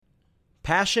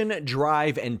Passion,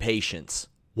 drive, and patience.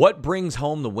 What brings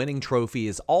home the winning trophy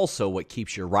is also what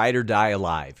keeps your ride or die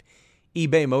alive.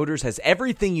 eBay Motors has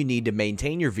everything you need to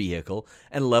maintain your vehicle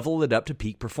and level it up to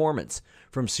peak performance.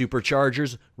 From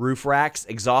superchargers, roof racks,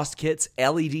 exhaust kits,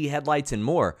 LED headlights, and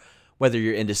more. Whether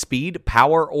you're into speed,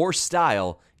 power, or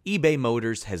style, eBay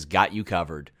Motors has got you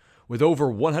covered. With over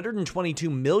 122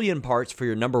 million parts for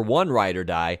your number one ride or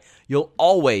die, you'll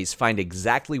always find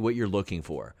exactly what you're looking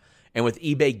for. And with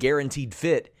eBay Guaranteed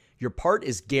Fit, your part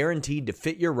is guaranteed to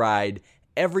fit your ride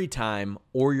every time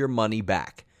or your money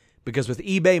back. Because with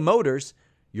eBay Motors,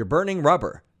 you're burning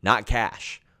rubber, not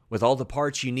cash. With all the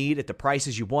parts you need at the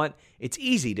prices you want, it's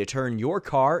easy to turn your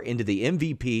car into the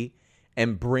MVP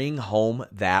and bring home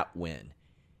that win.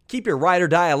 Keep your ride or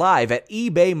die alive at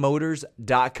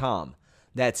ebaymotors.com.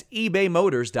 That's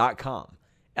ebaymotors.com.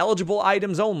 Eligible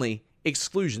items only.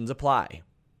 Exclusions apply.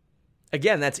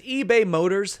 Again, that's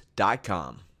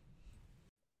ebaymotors.com.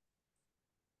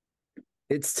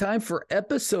 It's time for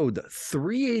episode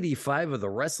 385 of the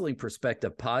Wrestling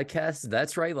Perspective podcast.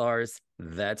 That's right, Lars.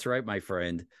 That's right, my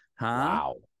friend.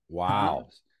 Huh? Wow.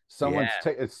 Someone's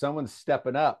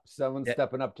stepping up. Someone's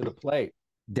stepping up to the plate.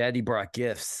 Daddy brought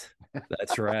gifts.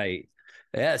 That's right.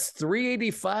 Yes,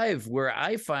 385, where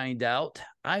I find out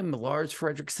I'm Lars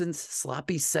Fredrickson's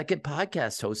sloppy second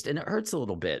podcast host, and it hurts a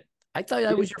little bit. I thought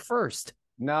I was your first.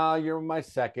 No, you're my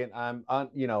second. I'm on,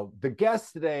 the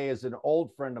guest today is an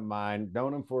old friend of mine,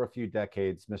 known him for a few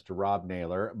decades, Mr. Rob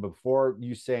Naylor. Before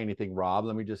you say anything, Rob,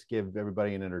 let me just give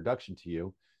everybody an introduction to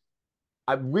you.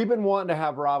 We've been wanting to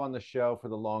have Rob on the show for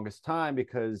the longest time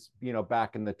because,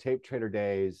 back in the Tape Trader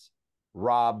days,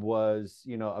 Rob was,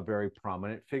 a very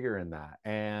prominent figure in that.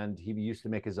 And he used to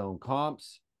make his own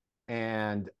comps.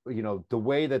 And, the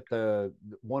way that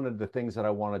one of the things that I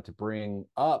wanted to bring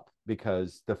up,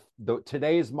 because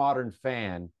today's modern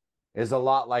fan is a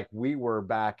lot like we were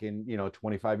back in,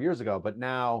 25 years ago,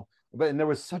 and there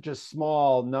was such a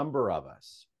small number of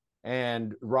us.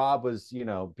 And Rob was,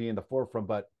 being the forefront.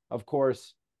 But of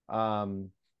course, Rob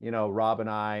and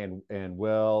I and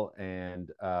Will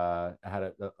and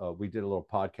we did a little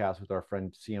podcast with our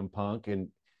friend CM Punk, and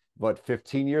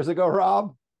 15 years ago,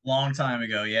 Rob? Long time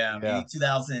ago, yeah. Maybe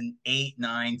 2008,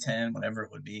 9, 10, whatever it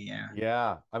would be, yeah.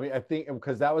 Yeah, I mean, I think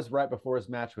because that was right before his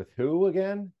match with who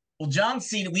again? Well, John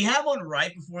Cena. We had one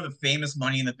right before the famous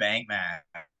Money in the Bank match,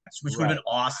 which would have been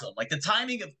awesome. Like, the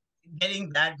timing of getting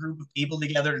that group of people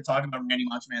together to talk about Randy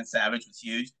Macho Man Savage was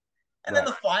huge. And then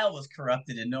the file was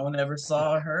corrupted and no one ever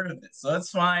saw or heard of it. So it's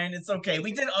fine. It's okay.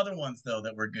 We did other ones, though,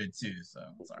 that were good, too. So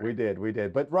sorry. We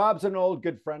did. But Rob's an old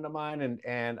good friend of mine.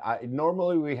 And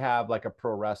normally we have like a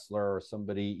pro wrestler or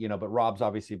somebody, but Rob's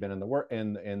obviously been in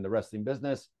the wrestling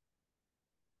business.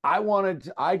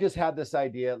 I just had this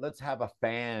idea. Let's have a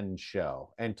fan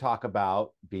show and talk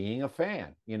about being a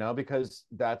fan, because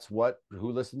that's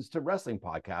who listens to wrestling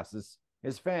podcasts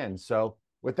is fans. So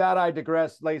with that, I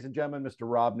digress. Ladies and gentlemen, Mr.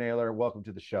 Rob Naylor, welcome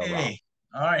to the show, Hey.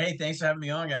 Rob. All right. Hey, thanks for having me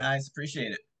on, guys.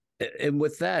 Appreciate it. And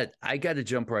with that, I got to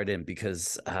jump right in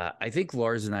because I think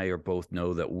Lars and I both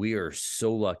know that we are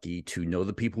so lucky to know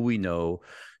the people we know,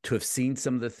 to have seen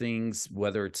some of the things,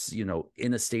 whether it's,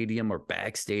 in a stadium or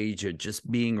backstage or just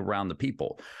being around the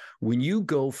people. When you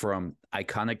go from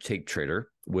iconic Tape Trader,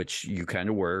 which you kind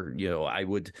of were,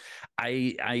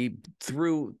 I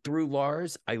through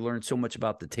Lars, I learned so much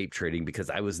about the tape trading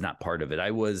because I was not part of it. I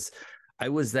was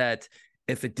that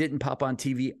if it didn't pop on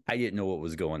TV, I didn't know what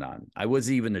was going on. I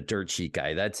wasn't even a dirt sheet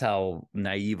guy. That's how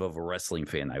naive of a wrestling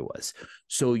fan I was.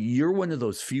 So you're one of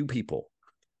those few people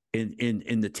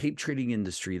in the tape trading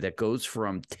industry that goes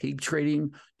from tape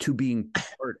trading to being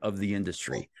part of the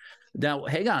industry. Now,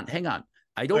 hang on.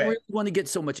 I don't really want to get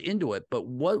so much into it, but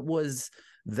what was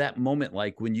that moment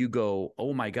like when you go,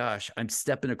 oh my gosh, I'm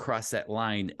stepping across that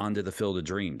line onto the Field of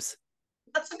Dreams?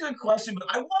 That's a good question, but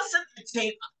I wasn't a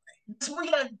tape.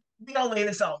 We gotta lay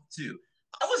this out too.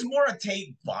 I was more a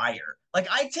tape buyer. Like,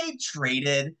 I tape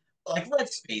traded. Like,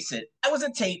 let's face it, I was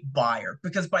a tape buyer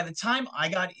because by the time I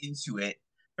got into it,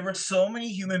 there were so many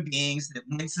human beings that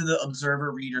went to the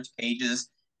Observer readers pages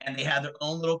and they had their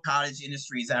own little cottage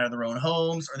industries out of their own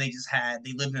homes, or they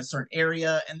lived in a certain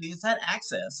area and they just had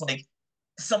access. Like,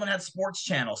 someone had sports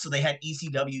channels, so they had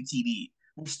ECW TV,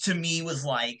 which to me was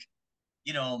like,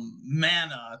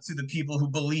 manna to the people who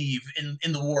believe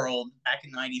in the world back in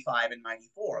 95 and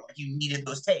 94. Like, you needed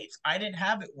those tapes. I didn't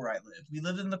have it where I lived. We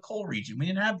lived in the coal region. We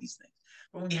didn't have these things.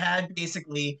 But we had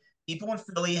basically people in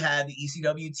Philly had the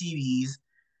ECW TVs.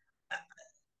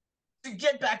 To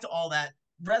get back to all that,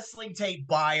 wrestling tape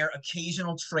buyer,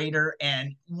 occasional trader,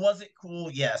 and was it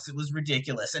cool? Yes, it was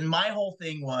ridiculous. And my whole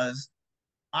thing was,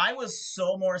 I was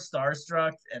so more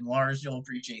starstruck, and Lars, you'll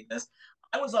appreciate this.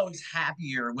 I was always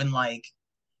happier when, like,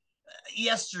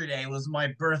 yesterday was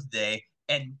my birthday,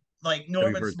 and like Happy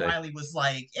Norman birthday. Smiley was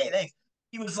like, "Hey, thanks."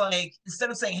 He was like, instead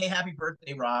of saying, "Hey, happy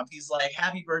birthday, Rob," he's like,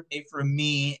 "Happy birthday from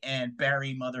me and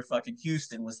Barry motherfucking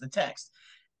Houston," was the text.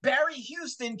 Barry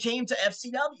Houston came to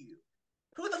FCW.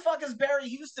 Who the fuck is Barry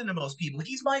Houston to most people?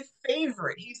 He's my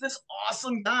favorite. He's this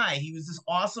awesome guy. He was this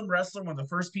awesome wrestler, one of the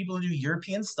first people to do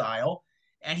European style,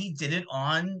 and he did it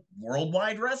on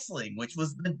Worldwide Wrestling, which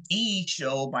was the D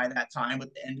show by that time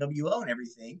with the NWO and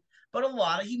everything. But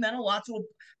he meant a lot to.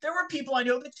 There were people I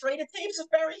know that traded tapes of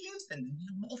Barry Houston.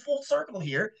 Full circle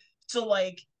here. So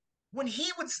like when he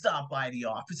would stop by the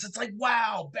office, it's like,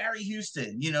 wow, Barry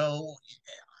Houston.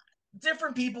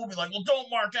 Different people will be like, well, don't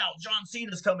mark out. John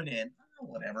Cena's coming in. Oh,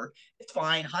 whatever. It's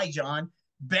fine. Hi, John.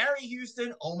 Barry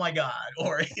Houston, oh my God.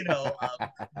 Or,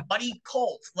 Buddy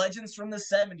Colt, Legends from the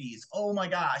 70s. Oh my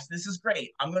gosh, this is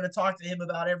great. I'm going to talk to him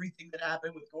about everything that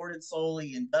happened with Gordon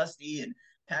Soley and Dusty and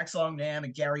Pak Song Nam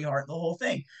and Gary Hart, the whole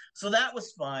thing. So that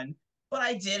was fun. But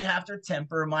I did have to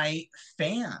temper my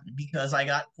fan because I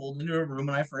got pulled into a room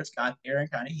when I first got there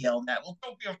and kind of yelled at, well,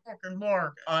 don't be a fucking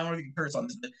mark. I don't know if you can curse on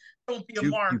this, but don't be a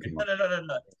mark. Da, da, da, da,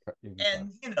 da.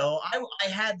 And I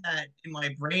had that in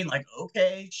my brain, like,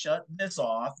 okay, shut this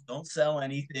off. Don't sell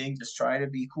anything. Just try to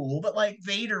be cool. But like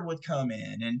Vader would come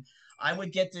in and I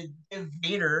would get to give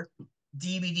Vader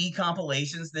DVD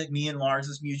compilations that me and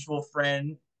Lars's mutual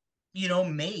friend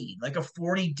made like a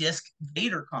 40 disc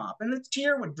Vader comp, and a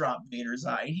tear would drop Vader's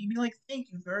eye. And he'd be like, "Thank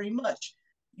you very much.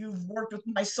 You've worked with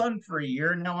my son for a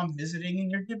year, and now I'm visiting, and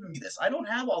you're giving me this. I don't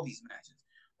have all these matches."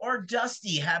 Or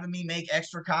Dusty having me make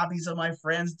extra copies of my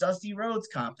friend's Dusty Rhodes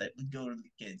comp that would go to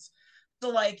the kids. So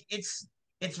like it's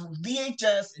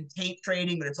VHS and tape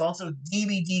trading, but it's also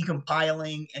DVD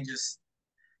compiling and just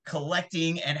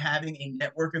collecting and having a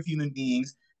network of human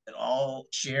beings that all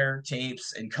share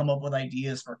tapes and come up with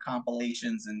ideas for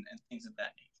compilations and things of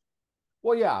that nature.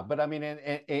 Well, yeah, but I mean,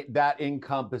 that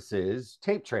encompasses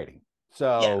tape trading. Yeah.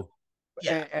 So,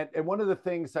 Yeah. and one of the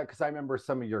things that, because I remember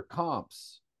some of your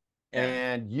comps, Yeah.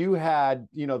 and you had,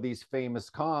 these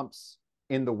famous comps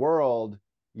in the world.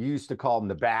 You used to call them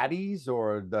the baddies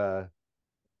or the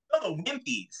Oh, the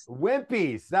Wimpies.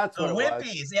 Wimpies. That's The what it was.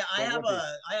 Wimpies. Yeah, The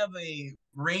Wimpies. I have a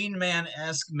Rain Man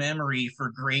esque memory for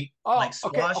great Oh, like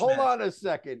okay. squash Hold matches. on a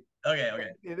second.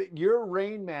 Okay. You're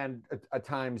Rain Man a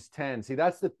times 10. See,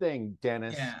 that's the thing,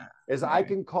 Dennis, Yeah. is I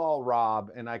can call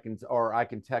Rob and I can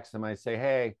text him. I say,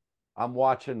 hey, I'm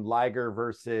watching Liger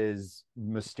versus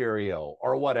Mysterio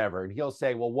or whatever. And he'll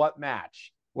say, well, what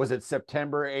match? Was it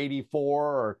September 84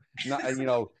 or,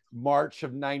 March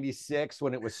of 96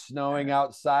 when it was snowing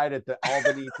outside at the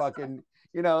Albany fucking,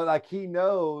 like he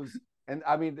knows. And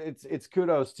I mean, it's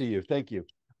kudos to you. Thank you.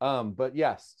 But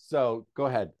yes, so go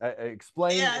ahead.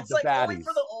 Explain Yeah, it's the like baddies. only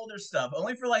for the older stuff,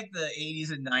 only for like the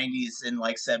 80s and 90s and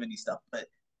like 70s stuff, but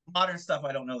modern stuff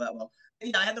I don't know that well.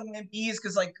 Yeah, I had the Wimpies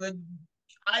because I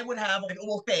would have like,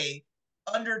 okay,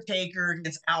 Undertaker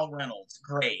against Al Reynolds,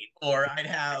 great. Or I'd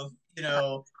have,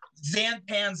 Zan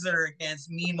Panzer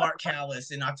against me, Mark Callis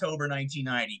in October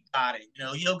 1990. Got it.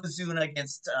 Yokozuna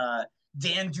against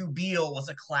Dan Dubiel was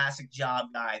a classic job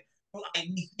guy.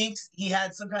 He thinks he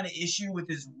had some kind of issue with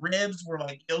his ribs where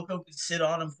like Yoko could sit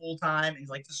on him full time and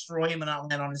like destroy him and not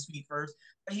land on his feet first.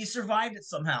 But he survived it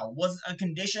somehow. Was it a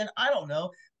condition? I don't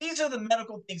know. These are the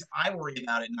medical things I worry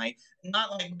about at night,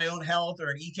 not like my own health or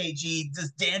an EKG.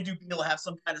 Does Dan Dubiel have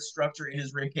some kind of structure in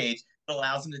his rib cage that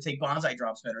allows him to take bonsai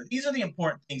drops better? These are the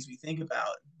important things we think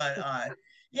about. But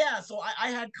yeah, so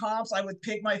I had comps. I would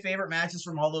pick my favorite matches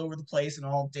from all over the place and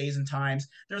all days and times.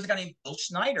 There's a guy named Bill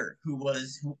Schneider he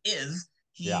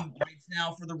writes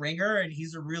now for The Ringer, and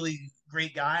he's a really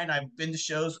great guy. And I've been to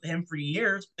shows with him for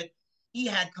years, but he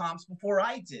had comps before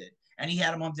I did. And he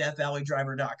had them on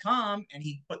DeathValleyDriver.com, and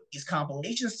he put these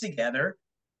compilations together.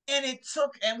 And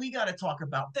we got to talk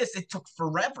about this. It took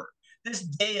forever. This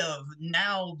day of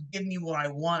now, give me what I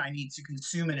want. I need to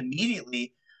consume it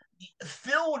immediately.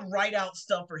 Phil would write out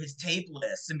stuff for his tape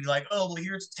lists and be like, oh, well,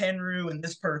 here's Tenru and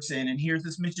this person, and here's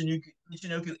this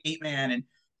Michinoku 8-man, and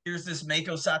here's this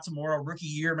Mako Satomura rookie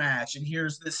year match, and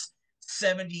here's this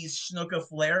 70s Snuka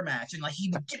Flair match. And like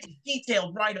he would get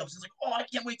detailed write-ups. He's like, oh, I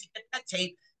can't wait to get that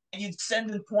tape. And you'd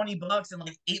send him $20, and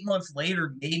like 8 months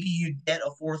later, maybe you'd get a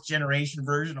fourth generation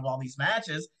version of all these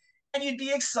matches, and you'd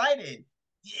be excited.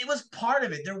 It was part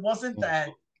of it. There wasn't that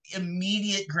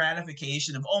immediate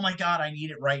gratification of, oh my God, I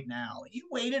need it right now. You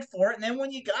waited for it. And then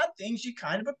when you got things, you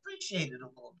kind of appreciated it a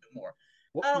little bit more.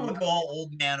 I don't want to go all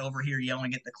old man over here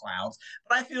yelling at the clouds,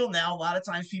 but I feel now a lot of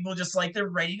times people just like they're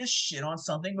ready to shit on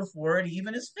something before it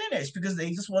even is finished because they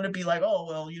just want to be like, oh,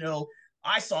 well,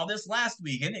 I saw this last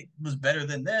week and it was better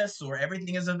than this, or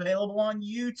everything is available on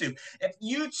YouTube. If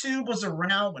YouTube was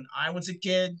around when I was a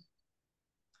kid,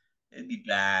 it'd be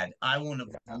bad. I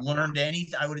wouldn't have learned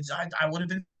anything. I would have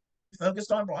been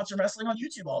focused on watching wrestling on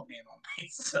YouTube all day and all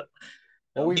night. So,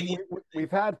 well,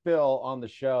 we've had Phil on the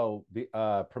show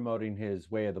promoting his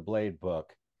Way of the Blade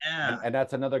book, and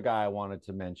that's another guy I wanted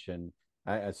to mention.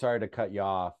 Sorry to cut you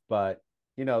off, but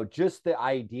just the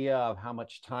idea of how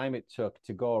much time it took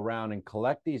to go around and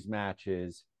collect these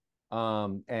matches,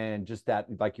 and just that,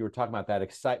 like you were talking about, that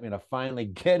excitement of finally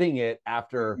getting it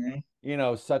after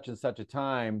such and such a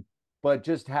time. But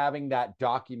just having that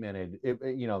documented,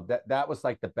 that was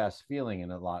like the best feeling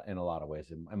in a lot of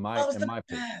ways. In my opinion.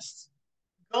 Best.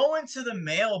 Going to the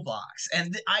mailbox,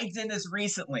 and I did this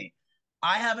recently.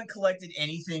 I haven't collected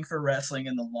anything for wrestling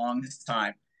in the longest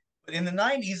time. But in the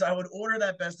 90s, I would order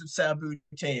that Best of Sabu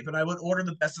tape, and I would order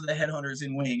the Best of the Headhunters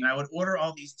in Wing, and I would order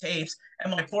all these tapes, and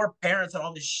my poor parents had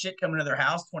all this shit coming to their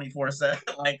house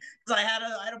 24/7, like, because I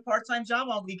had a part-time job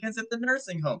on weekends at the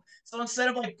nursing home. So instead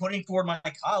of like putting forward my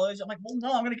college, I'm like, well,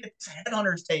 no, I'm gonna get this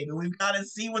Headhunters tape, and we've got to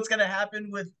see what's gonna happen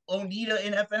with Onita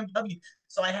in FMW.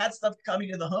 So I had stuff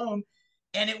coming to the home,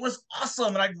 and it was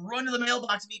awesome. And I'd run to the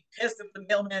mailbox and be pissed if the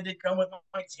mailman did come with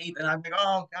my tape. And I'm like,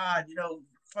 oh God,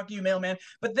 fuck you, mailman.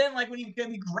 But then, like, when he could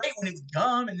be great when it's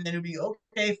gone, and then it'd be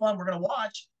okay, fun, we're gonna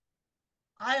watch.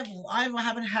 I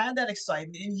haven't had that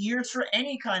excitement in years for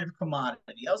any kind of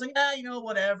commodity. I was like,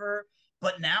 whatever.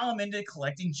 But now I'm into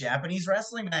collecting Japanese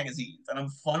wrestling magazines, and I'm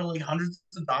funneling hundreds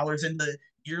of dollars into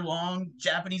year-long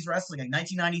Japanese wrestling. Like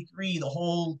 1993, the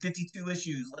whole 52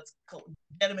 issues. Let's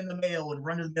get them in the mail and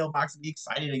run to the mailbox and be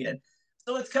excited again.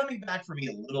 So it's coming back for me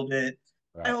a little bit.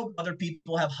 Right. I hope other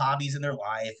people have hobbies in their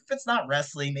life. If it's not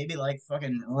wrestling, maybe like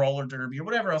fucking roller derby or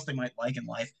whatever else they might like in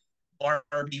life.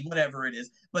 Barbie, whatever it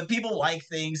is. But people like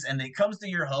things, and it comes to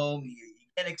your home, you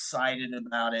get excited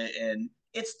about it, and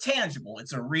it's tangible.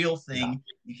 It's a real thing.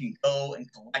 You can go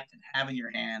and collect and have in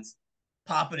your hands,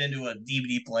 pop it into a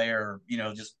DVD player,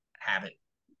 or, just have it.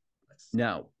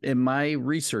 Now, in my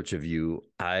research of you,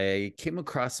 I came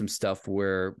across some stuff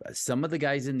where some of the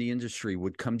guys in the industry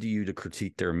would come to you to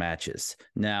critique their matches.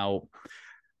 Now,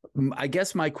 I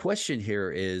guess my question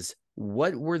here is,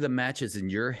 what were the matches in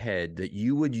your head that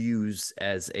you would use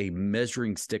as a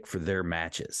measuring stick for their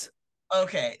matches?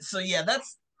 Okay, so yeah,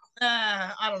 that's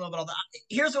I don't know about all that.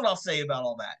 Here's what I'll say about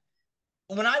all that.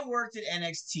 When I worked at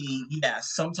NXT,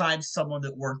 yes, sometimes someone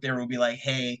that worked there would be like,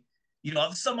 hey,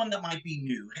 someone that might be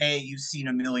new. Hey, you've seen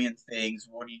a million things.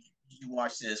 Did you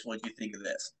watch this? What do you think of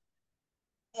this?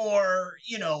 Or,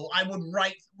 I would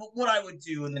write what I would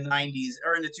do in the 90s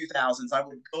or in the 2000s. I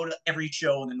would go to every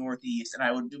show in the Northeast, and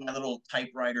I would do my little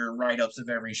typewriter write-ups of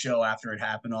every show after it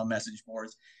happened on message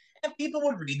boards. And people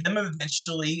would read them.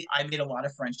 Eventually, I made a lot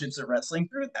of friendships at wrestling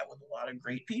through that with a lot of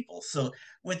great people. So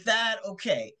with that,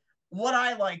 okay. What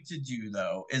I like to do,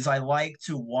 though, is I like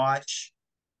to watch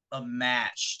a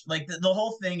match. Like the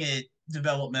whole thing at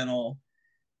Developmental,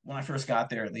 when I first got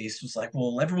there at least, was like,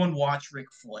 well, everyone watch Ric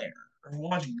Flair or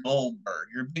watch Goldberg.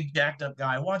 You're a big jacked up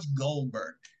guy. Watch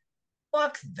Goldberg.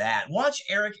 Fuck that. Watch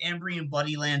Eric Embry and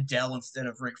Buddy Landell instead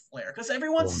of Ric Flair, because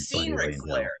everyone's seen Ric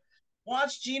Flair.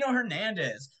 Watch Gino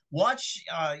Hernandez. Watch,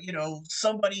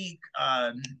 somebody,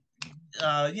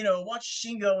 watch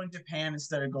Shingo in Japan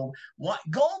instead of Goldberg.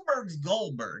 Goldberg's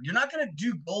Goldberg. You're not going to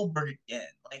do Goldberg again.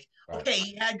 Like, okay,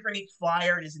 he had great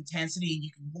fire and his intensity.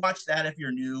 You can watch that if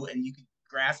you're new, and you can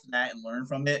grasp that and learn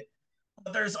from it.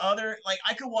 But there's other, like,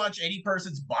 I could watch any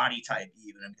person's body type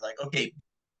even and be like, okay,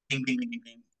 bing, bing, bing, bing,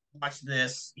 bing. Watch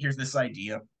this. Here's this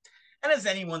idea. And as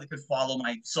anyone that could follow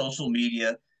my social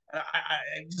media,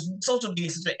 social media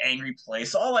is such an angry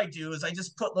place. So all I do is I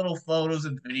just put little photos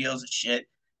and videos of shit,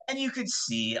 and you can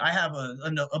see I have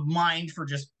a mind for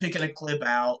just picking a clip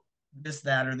out, this,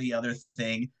 that, or the other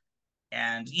thing.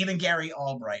 And even Gary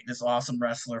Albright, this awesome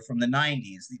wrestler from the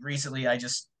 90s. Recently, I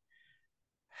just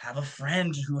have a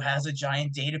friend who has a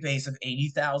giant database of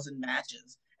 80,000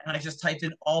 matches. And I just typed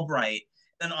in Albright.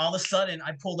 Then all of a sudden,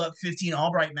 I pulled up 15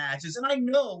 Albright matches, and I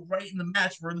know right in the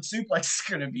match where the suplex is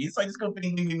going to be. So I just go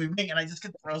bing, bing, bing, bing, bing, and I just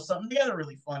can throw something together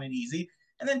really fun and easy.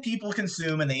 And then people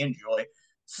consume and they enjoy.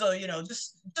 So,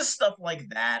 just stuff like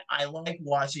that. I like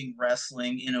watching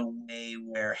wrestling in a way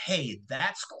where, hey,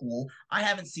 that's cool. I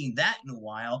haven't seen that in a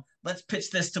while. Let's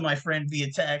pitch this to my friend via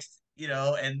text,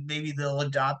 and maybe they'll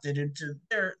adopt it into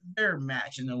their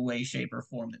match in a way, shape, or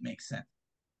form that makes sense.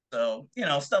 So,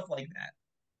 stuff like that.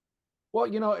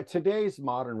 Well, today's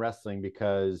modern wrestling,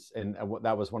 because, and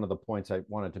that was one of the points I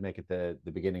wanted to make at the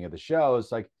beginning of the show,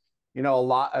 is like,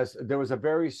 there was a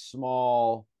very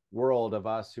small world of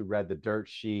us who read the dirt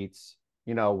sheets,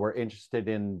 were interested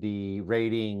in the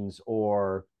ratings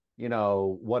or,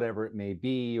 whatever it may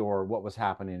be, or what was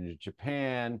happening in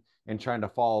Japan and trying to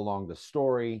follow along the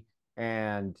story.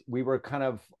 And we were kind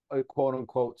of quote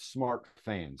unquote smart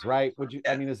fans, right? I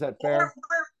Yeah. mean, is that Well, fair?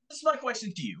 this is my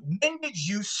question to you. When did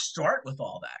you start with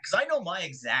all that? Because I know my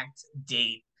exact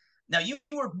date. Now, you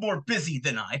were more busy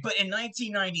than I, but in What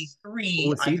 1993,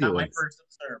 was I he got my doing? first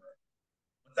Observer.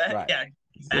 What's that? Right. Yeah,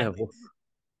 Yeah, exactly. well,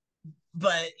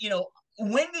 But,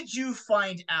 when did you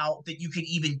find out that you could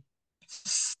even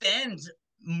send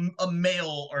a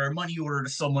mail or a money order to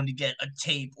someone to get a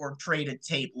tape or trade a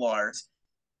tape, Lars?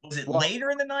 Was it Well,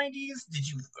 later in the 90s? Did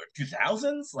you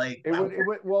 2000s? Like, it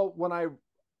would, well,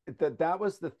 that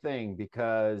was the thing,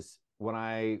 because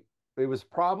it was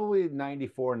probably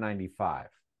 94, 95.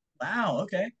 wow,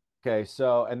 okay. Okay.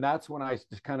 So, and that's when I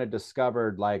just kind of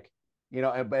discovered, like,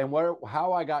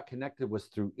 how I got connected was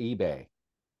through eBay.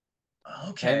 And,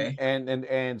 Okay.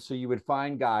 and so you would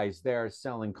find guys there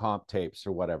selling comp tapes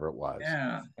or whatever it was.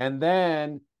 Yeah. And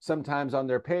then sometimes on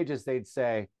their pages, they'd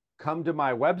say, come to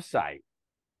my website.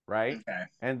 Right. Okay.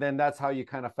 And then that's how you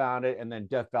kind of found it. And then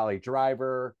Death Valley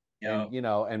Driver, and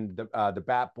Yep. and the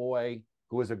Bat Boy,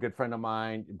 who was a good friend of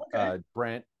mine, Okay.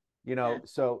 Brent. Yeah.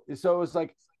 So it was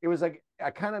like I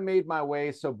kind of made my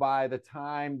way. So by the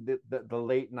time the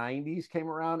late '90s came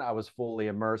around, I was fully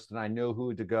immersed, and I knew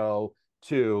who to go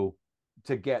to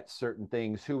get certain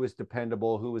things, who was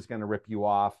dependable, who was going to rip you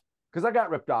off. Because I got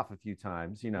ripped off a few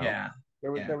times. Yeah.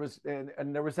 There was Yeah. there was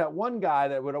and there was that one guy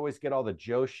that would always get all the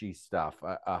Joshi stuff.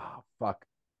 Fuck,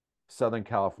 Southern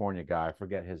California guy. I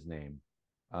forget his name.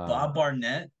 Bob Um,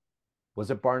 Barnett. was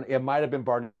it Barnett? It might have been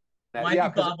Barnett. Might Yeah,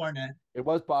 be because Bob Barnett. it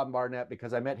was Bob Barnett,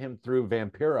 because I met him through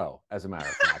Vampiro, as a matter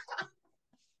of fact.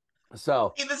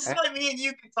 So, Hey, this is and, why me and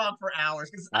you can talk for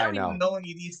hours because I I don't even know. know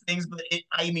any of these things, but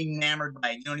I'm enamored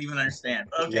by it. You don't even understand.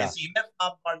 Okay, Yeah. so you met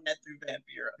Bob Barnett through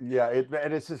Vampiro. Yeah,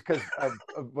 and it's just because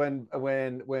when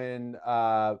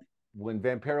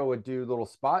Vampiro would do little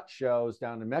spot shows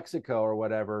down in Mexico or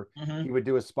whatever, he Mm-hmm. would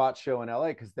do a spot show in LA,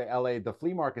 because the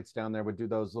flea markets down there would do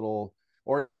those little,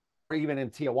 or even in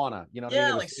Tijuana. You know what I mean?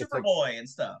 Yeah, like It's like, Superboy and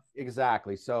stuff.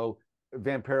 exactly. So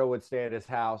Vampiro would stay at his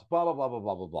house, blah blah blah blah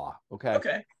blah blah blah. Okay.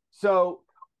 Okay. So,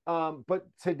 but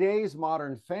today's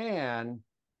modern fan,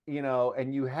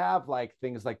 and you have like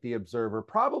things like the Observer,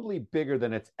 probably bigger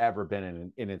than it's ever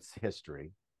been in its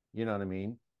history. You know what I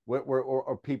mean?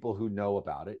 Or people who know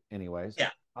about it, anyways. Yeah.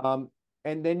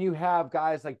 And then you have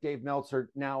guys like Dave Meltzer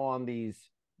now on these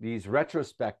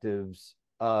retrospectives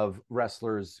of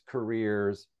wrestlers'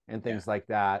 careers and Yeah. things like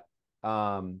that.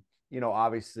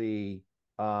 Obviously,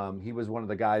 he was one of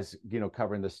the guys,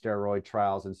 covering the steroid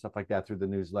trials and stuff like that through the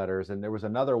newsletters. And there was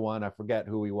another one, I forget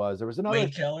who he was. There was another.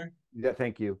 Wade Keller. Yeah,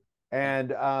 thank you. Yeah.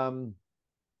 And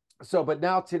but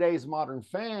now today's modern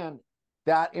fan,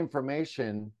 that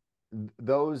information,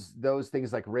 those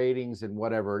things like ratings and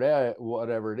whatever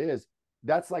it is,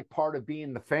 that's like part of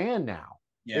being the fan now.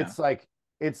 Yeah. It's like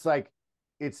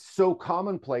it's so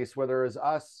commonplace. Whether as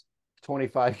us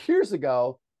 25 years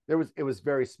ago, it was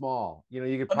very small.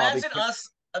 You could probably.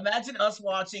 Imagine us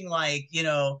watching like,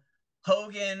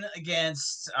 Hogan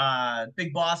against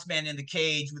Big Boss Man in the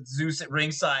cage with Zeus at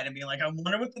ringside and being like, I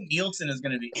wonder what the Nielsen is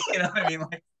gonna be. You know what I mean?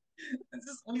 Like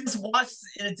we just watch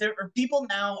people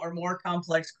now are more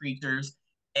complex creatures.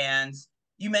 And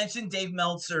you mentioned Dave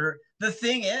Meltzer. The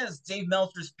thing is, Dave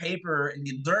Meltzer's paper in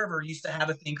the Observer used to have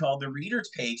a thing called the readers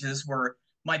pages where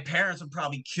my parents would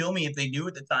probably kill me if they knew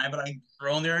at the time, but I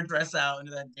thrown their address out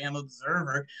into that damn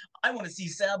Observer. I want to see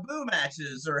Sabu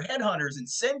matches or headhunters and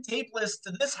send tape lists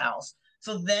to this house.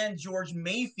 So then George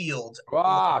Mayfield,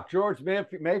 George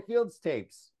Mayfield's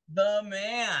tapes. the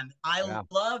man. I Yeah.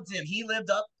 loved him. He lived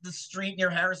up the street near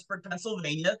Harrisburg,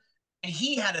 Pennsylvania. And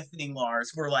he had a thing,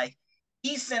 Lars, where like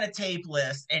he sent a tape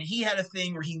list and he had a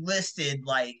thing where he listed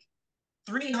like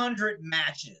 300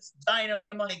 matches,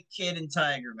 Dynamite Kid and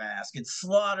Tiger Mask, and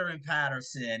Slaughter and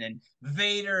Patterson, and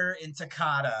Vader and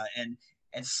Takada, and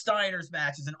Steiner's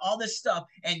matches, and all this stuff.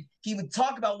 And he would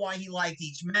talk about why he liked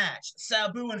each match.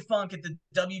 Sabu and Funk at the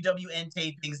WWN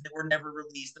tapings that were never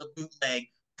released, the bootleg,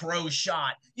 pro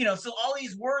shot. So all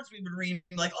these words we would read,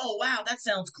 like, oh, wow, that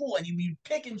sounds cool. And you'd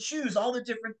pick and choose all the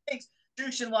different things.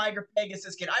 Jushin Liger,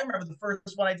 Pegasus Kid. I remember the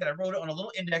first one I did. I wrote it on a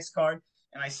little index card,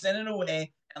 and I sent it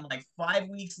away. And like 5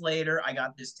 weeks later, I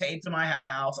got this tape to my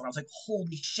house, and I was like,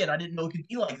 holy shit, I didn't know it could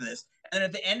be like this. And then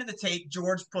at the end of the tape,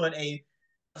 George put a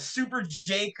Super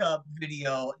J Cup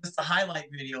video, just a highlight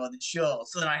video of the show.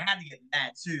 So then I had to get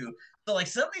that too. So like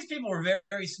some of these people were very,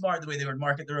 very smart the way they would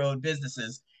market their own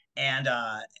businesses. And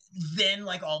then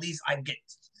like all these, I'd get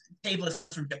tape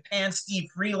lists from Japan. Steve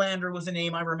Freelander was a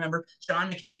name I remember.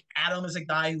 John McAdam is a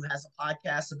guy who has a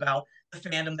podcast about the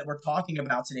fandom that we're talking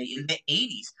about today in the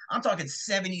 80s. I'm talking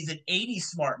 70s and 80s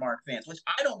Smart Mark fans, which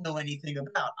I don't know anything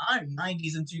about. I'm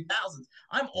 90s and 2000s.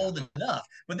 I'm old enough,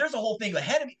 but there's a whole thing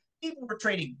ahead of me. People were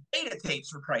trading beta tapes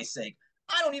for Christ's sake.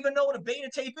 I don't even know what a beta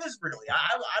tape is really.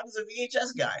 I was a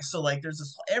VHS guy. So like there's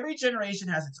this every generation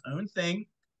has its own thing.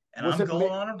 And I'm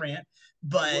going on a rant.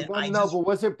 But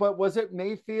was it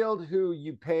Mayfield who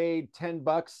you paid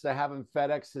 $10 to have him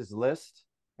FedEx his list?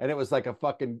 And it was like a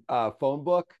fucking phone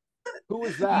book. Who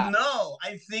was that? No,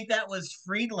 I think that was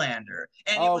Friedlander,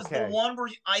 and it was the one where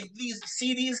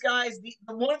these guys.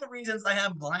 One of the reasons I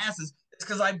have glasses is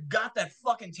because I got that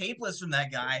fucking tape list from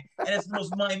that guy, and it's the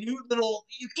most minute little.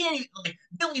 You can't even like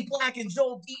Billy Black and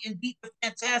Joel Deaton beat the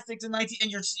Fantastics in 19.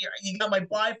 And you got my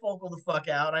bifocal the fuck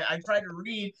out. I tried to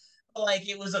read. Like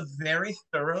it was a very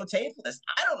thorough tape list.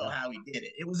 I don't know how he did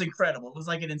it. It was incredible. It was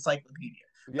like an encyclopedia.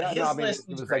 Yeah, no, I mean, it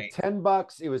was great. Like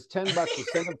 $10. It was $10. You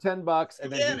send him $10,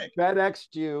 and then he FedExed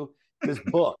you this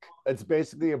book. It's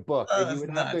basically a book, and you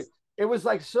would have to. It was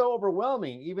like so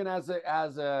overwhelming, even as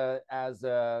a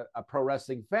pro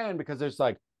wrestling fan, because there's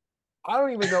like, I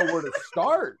don't even know where to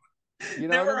start. You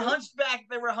know, there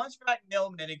were hunchback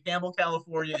mailmen in Campbell,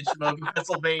 California, and Shamokin,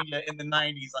 Pennsylvania in the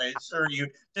 90s. I assure you,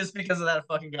 just because of that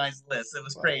fucking guy's list, it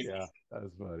was crazy. Yeah, that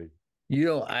was funny. You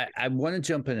know, I want to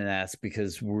jump in and ask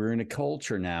because we're in a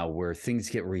culture now where things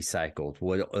get recycled.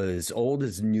 What is old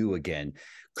is new again.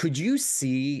 Could you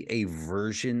see a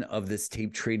version of this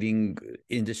tape trading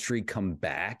industry come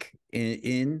back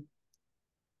in?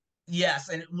 Yes,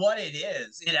 and what it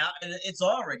is, it's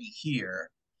already here,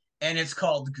 and it's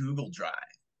called Google Drive.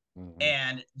 Mm-hmm.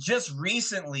 And just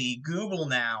recently, Google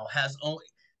now has only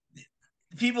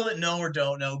people that know or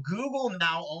don't know, Google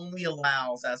now only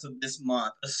allows, as of this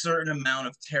month, a certain amount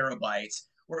of terabytes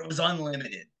where it was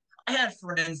unlimited. I had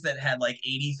friends that had like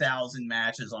 80,000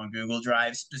 matches on Google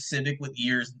Drive, specific with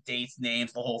years, dates,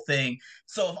 names, the whole thing.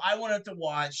 So if I wanted to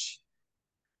watch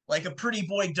like a Pretty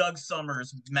Boy Doug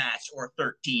Summers match or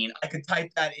 13, I could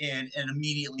type that in and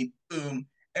immediately, boom,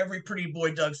 every Pretty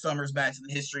Boy Doug Summers match in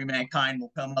the history of mankind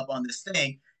will come up on this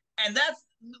thing. And that's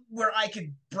where I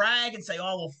could brag and say,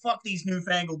 oh, well, fuck these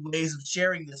newfangled ways of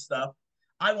sharing this stuff.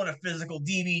 I want a physical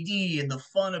DVD and the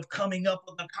fun of coming up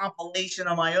with a compilation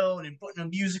on my own and putting a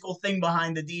musical thing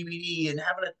behind the DVD and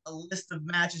having a list of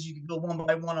matches you can go one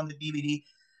by one on the DVD.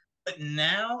 But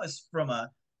now, as from a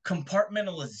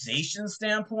compartmentalization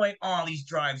standpoint, oh, these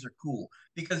drives are cool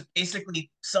because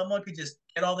basically someone could just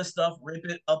get all this stuff, rip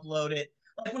it, upload it.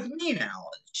 Like with me now,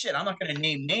 shit, I'm not going to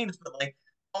name names, but like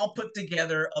I'll put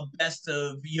together a best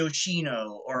of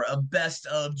Yoshino or a best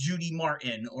of Judy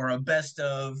Martin or a best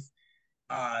of,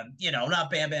 not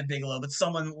Bam Bam Bigelow, but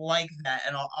someone like that.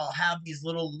 And I'll have these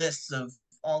little lists of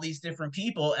all these different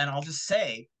people, and I'll just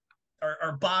say,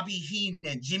 or Bobby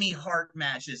Heenan, Jimmy Hart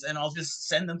matches, and I'll just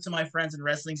send them to my friends in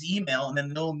wrestling's email, and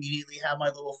then they'll immediately have my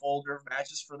little folder of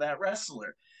matches for that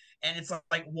wrestler. And it's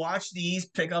like, watch these,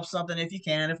 pick up something if you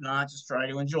can. If not, just try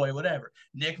to enjoy whatever.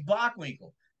 Nick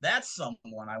Bockwinkel, that's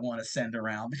someone I want to send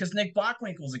around because Nick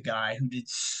Bockwinkel's a guy who did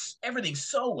everything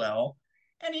so well,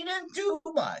 and he didn't do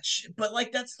much. But,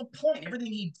 like, that's the point. Everything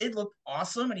he did looked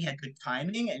awesome, and he had good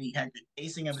timing, and he had good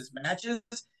pacing of his matches,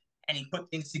 and he put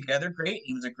things together great.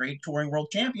 He was a great touring world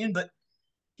champion, but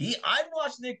I'd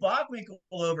watch Nick Bockwinkel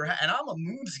over, and I'm a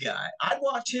moves guy. I'd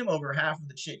watch him over half of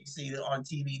the shit you see on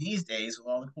TV these days with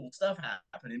all the cool stuff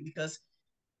happening because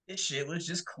this shit was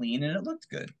just clean and it looked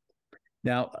good.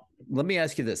 Now, let me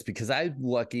ask you this, because I'm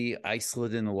lucky. I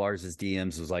slid into Lars's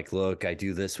DMs, was like, look, I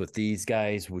do this with these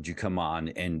guys. Would you come on?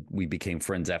 And we became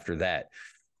friends after that.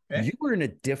 Okay. You were in a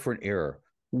different era.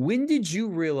 When did you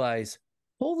realize,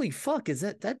 holy fuck,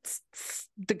 that's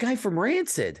the guy from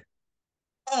Rancid?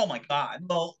 Oh my God.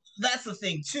 Well, that's the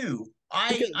thing too.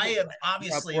 I have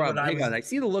obviously Rob, hang on. I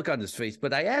see the look on his face,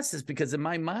 but I asked this because in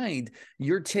my mind,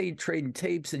 you're trading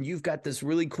tapes and you've got this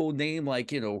really cool name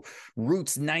like,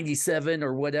 Roots 97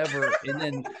 or whatever. And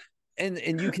then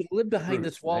and you can live behind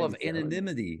this wall 97. Of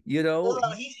anonymity,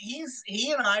 Well,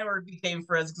 he and I became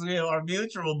friends because our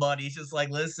mutual buddy. He's just like,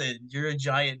 listen, you're a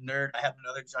giant nerd. I have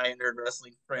another giant nerd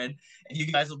wrestling friend, and you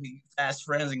guys will be fast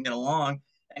friends and get along.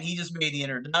 And he just made the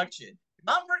introduction.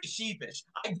 I'm pretty sheepish.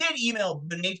 I did email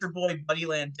the Nature Boy Buddy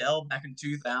Landell back in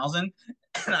 2000,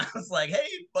 And I was like, hey,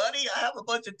 buddy, I have a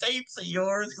bunch of tapes of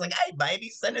yours. He's like, hey, baby,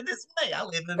 send it this way. I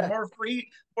live in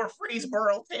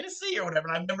Murfreesboro, Tennessee, or whatever.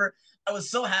 And I remember I was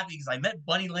so happy because I met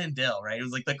Bunny Landell, right? It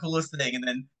was like the coolest thing. And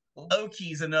then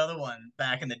Loki's another one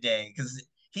back in the day because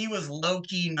he was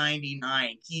Loki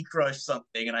 99. He crushed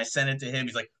something, and I sent it to him.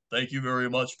 He's like, thank you very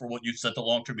much for what you sent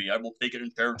along to me. I will take it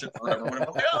and cherish it forever. Whatever.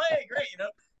 I'm like, oh, hey, great,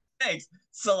 thanks.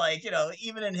 So, like,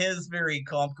 even in his very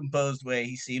calm, composed way,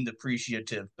 he seemed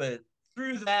appreciative. But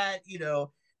through that,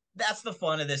 that's the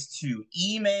fun of this too.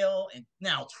 Email and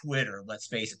now Twitter, let's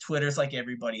face it. Twitter's like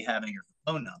everybody having your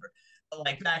phone number. But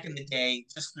like back in the day,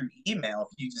 just through email,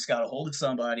 if you just got a hold of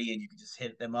somebody and you could just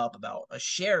hit them up about a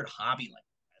shared hobby like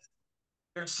that.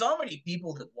 There's so many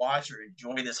people that watch or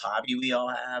enjoy this hobby we all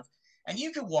have. And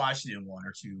you can watch it in one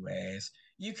or two ways.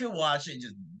 You can watch it and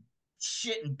just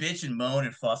shit and bitch and moan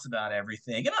and fuss about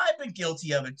everything. And I've been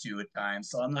guilty of it too at times.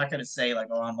 So I'm not going to say like,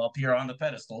 oh, I'm up here on the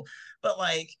pedestal. But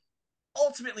like,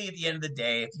 ultimately, at the end of the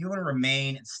day, if you want to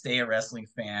remain and stay a wrestling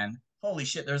fan, holy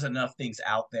shit, there's enough things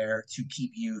out there to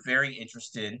keep you very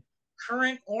interested,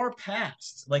 current or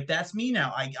past. Like that's me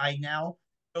now. I now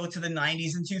go to the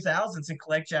 90s and 2000s and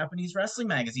collect Japanese wrestling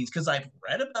magazines because I've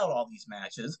read about all these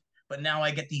matches, but now I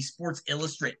get these Sports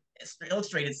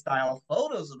Illustrated style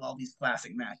photos of all these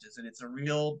classic matches, and it's a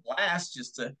real blast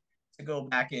just to go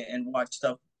back and watch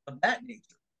stuff of that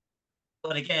nature.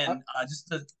 But again, just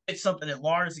to pitch something at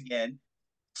Lars again.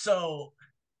 So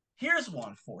here's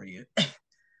one for you.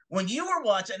 When you were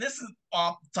watching, this is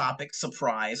off topic,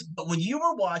 surprise, but when you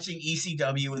were watching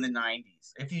ECW in the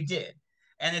 90s, if you did,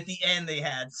 and at the end they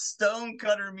had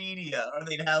Stonecutter Media or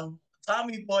they'd have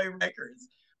Tommy Boy Records,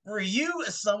 were you,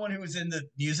 as someone who was in the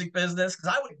music business,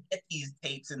 because I would get these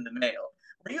tapes in the mail,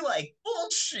 were you like,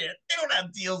 bullshit, they don't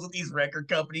have deals with these record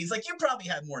companies? Like, you probably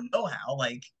had more know-how.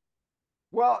 Like,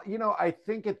 well, I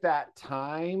think at that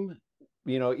time,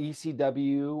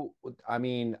 ECW, I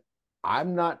mean,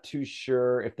 I'm not too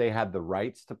sure if they had the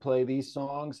rights to play these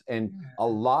songs. And a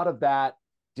lot of that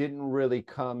didn't really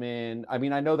come in. I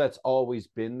mean, I know that's always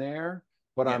been there,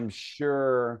 but I'm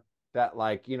sure that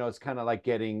like, it's kind of like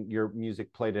getting your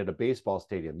music played at a baseball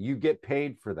stadium. You get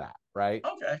paid for that, right?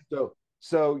 Okay.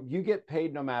 So you get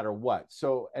paid no matter what.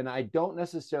 So, and I don't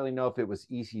necessarily know if it was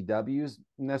ECW's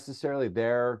necessarily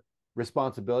their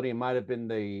responsibility. It might have been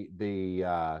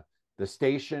the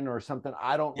station or something.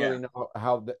 I don't really know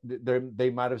how they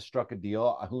might have struck a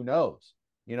deal. Who knows?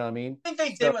 You know what I mean? I think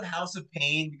they did with House of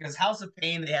Pain, because House of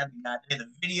Pain, they had the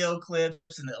video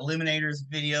clips and the Illuminators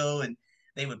video, and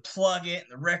they would plug it in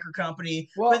the record company.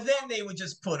 Well, but then they would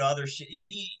just put other shit.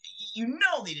 They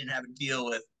didn't have a deal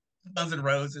with Guns N'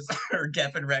 Roses or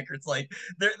Geffen Records. Like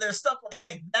there's stuff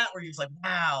like that where you're just like,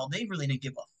 wow, they really didn't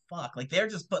give a fuck. Like they're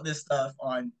just putting this stuff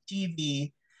on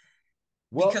TV.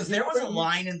 Well, because there was a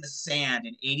line in the sand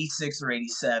in 86 or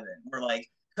 87 where like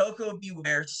Coco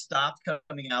Beware stopped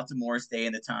coming out to Morris Day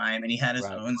in the time, and he had his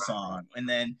own song. And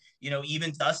then,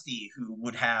 even Dusty, who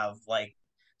would have like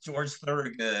George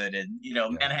Thorogood and,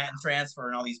 Manhattan Transfer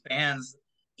and all these bands,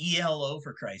 ELO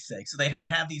for Christ's sake. So they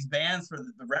have these bands for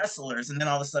the wrestlers, and then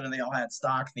all of a sudden they all had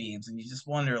stock themes, and you just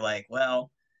wonder like,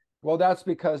 well, that's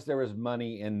because there was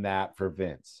money in that for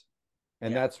Vince.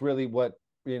 And that's really what,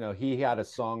 he had a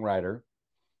songwriter.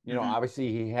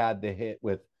 Obviously he had the hit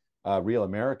with Real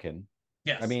American.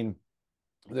 Yes. I mean,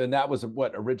 then that was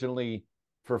what originally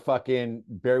for fucking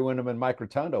Barry Windham and Mike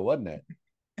Rotundo, wasn't it?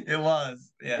 It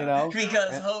was, yeah.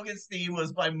 Because Hogan's theme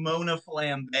was by Mona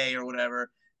Flambe or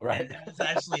whatever. Right. And it's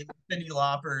actually Cyndi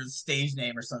Lauper's stage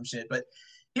name or some shit. But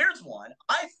here's one.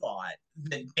 I thought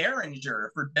that Derringer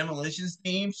for Demolition's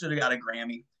theme should have got a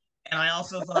Grammy. And I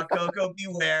also thought Coco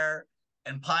Beware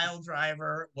and Pile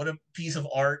Driver, what a piece of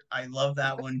art. I love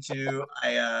that one too.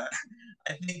 I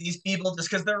think these people, just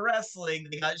because they're wrestling,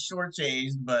 they got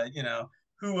shortchanged, but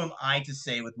who am I to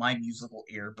say with my musical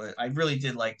ear? But I really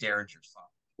did like Derringer's song.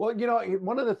 Well,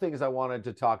 one of the things I wanted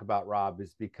to talk about, Rob,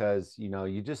 is because,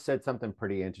 you just said something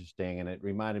pretty interesting, and it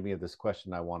reminded me of this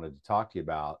question I wanted to talk to you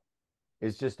about.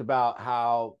 It's just about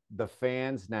how the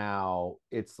fans now,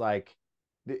 it's like,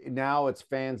 now it's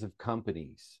fans of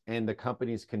companies, and the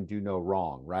companies can do no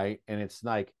wrong, right? And it's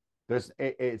like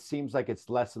it seems like it's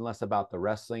less and less about the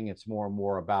wrestling. It's more and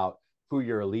more about who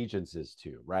your allegiance is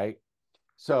to, right?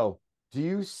 So do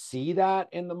you see that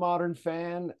in the modern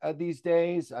fan these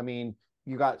days? I mean,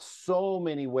 you got so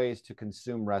many ways to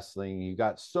consume wrestling. You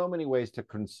got so many ways to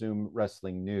consume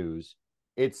wrestling news.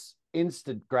 It's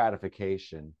instant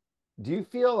gratification. Do you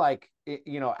feel like,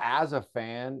 as a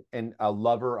fan and a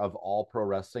lover of all pro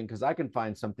wrestling, because I can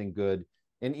find something good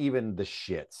in even the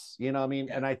shits, what I mean?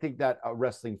 Yeah. And I think that a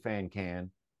wrestling fan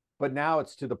can, but now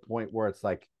it's to the point where it's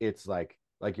like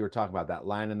like you were talking about, that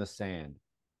line in the sand.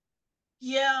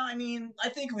 Yeah, I mean, I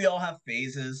think we all have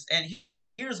phases. And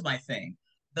here's my thing: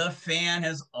 the fan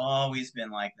has always been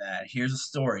like that. Here's a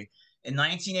story. In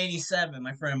 1987,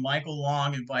 my friend Michael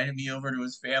Long invited me over to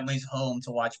his family's home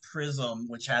to watch Prism,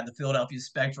 which had the Philadelphia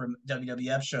Spectrum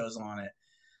WWF shows on it.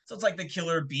 So it's like the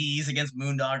Killer Bees against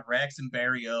Moondog Rex and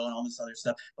Barrio and all this other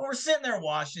stuff. But we're sitting there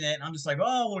watching it, and I'm just like,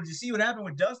 oh, well, did you see what happened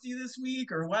with Dusty this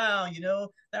week? Or wow,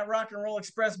 that Rock and Roll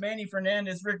Express Manny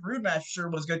Fernandez Rick Rude match sure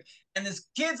was good. And this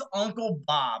kid's Uncle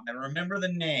Bob, I remember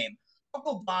the name.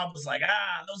 Uncle Bob was like,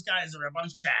 those guys are a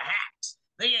bunch of hacks.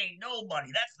 They ain't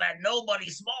nobody. That's that nobody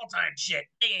small time shit.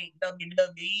 They ain't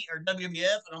WWE or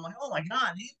WWF. And I'm like, oh my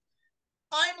God, dude.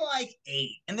 I'm like 8,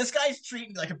 and this guy's treating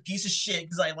me like a piece of shit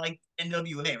because I like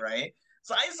NWA, right?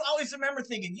 So I just always remember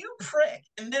thinking, you prick.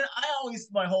 And then I always,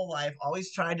 my whole life,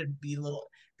 always tried to be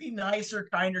nicer,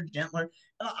 kinder, gentler.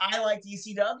 And I liked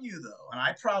ECW though. And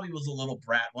I probably was a little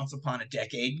brat once upon a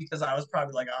decade because I was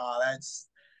probably like, oh, that's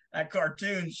that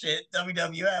cartoon shit,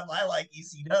 WWF. I like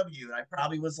ECW. And I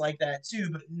probably was like that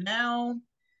too. But now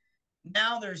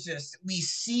there's just, we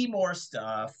see more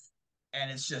stuff,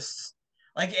 and it's just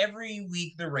like every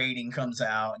week the rating comes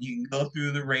out. You can go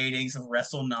through the ratings of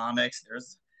WrestleNomics.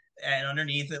 And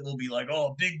underneath it will be like,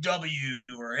 oh, big W,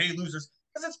 or hey, losers.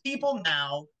 Because it's people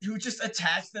now who just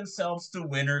attach themselves to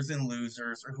winners and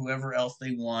losers or whoever else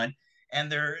they want. And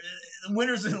they're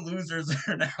winners and losers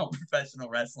are now professional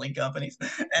wrestling companies.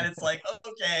 And it's like,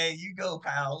 okay, you go,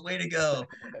 pal, way to go.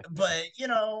 But,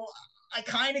 I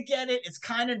kind of get it. It's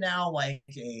kind of now like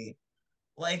a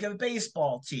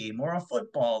baseball team or a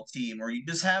football team, or you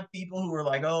just have people who are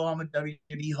like, oh, I'm a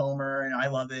WWE homer and I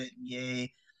love it,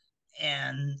 yay,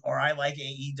 or I like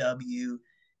AEW.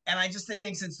 And I just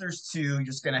think since there's two, you're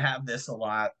just gonna have this a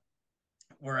lot.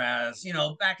 Whereas,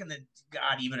 back in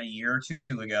even a year or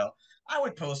two ago, I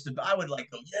would like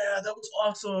go, yeah, that was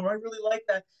awesome. I really like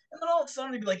that. And then all of a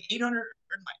sudden it'd be like 800, or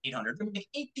not 800, there'd be like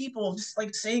 8 people just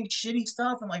like saying shitty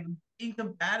stuff and like being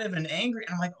combative and angry.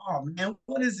 And I'm like, oh man,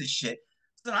 what is this shit?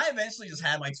 So then I eventually just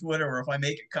had my Twitter where if I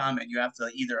make a comment, you have to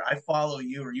either I follow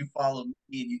you or you follow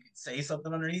me and you can say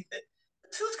something underneath it.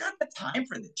 Who's got the time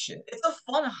for this shit? It's a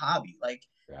fun hobby. Like,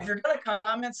 if you're gonna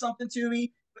comment something to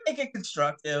me, make it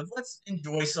constructive. Let's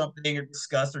enjoy something or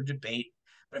discuss or debate.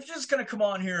 But if you're just gonna come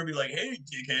on here and be like, "Hey,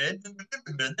 dickhead,"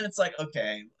 then it's like,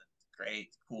 okay, great,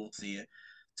 cool, see you.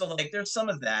 So like, there's some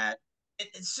of that.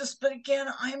 It's just, but again,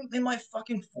 I'm in my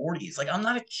fucking 40s. Like, I'm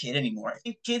not a kid anymore. I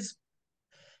think kids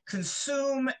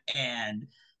consume and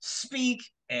speak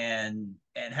and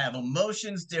have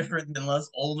emotions different than us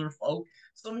older folk.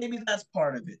 So maybe that's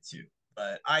part of it too.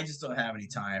 But I just don't have any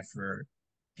time for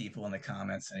people in the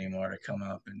comments anymore to come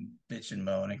up and bitch and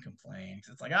moan and complain.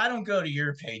 It's like I don't go to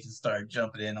your page and start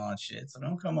jumping in on shit. So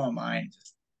don't come on mine and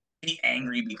just be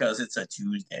angry because it's a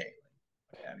Tuesday.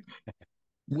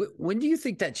 When do you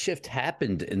think that shift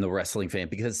happened in the wrestling fan?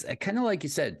 Because kind of like you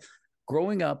said,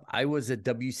 growing up, I was a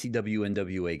WCW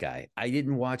NWA guy. I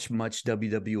didn't watch much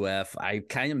WWF. I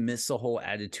kind of missed the whole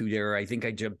Attitude Era. I think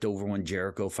I jumped over when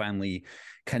Jericho finally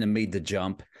kind of made the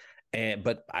jump.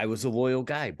 But I was a loyal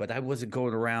guy, but I wasn't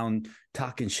going around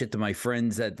talking shit to my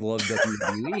friends that loved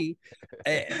WWE.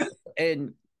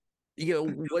 and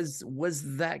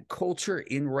was that culture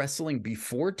in wrestling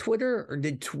before Twitter, or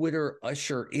did Twitter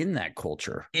usher in that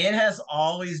culture? It has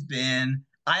always been.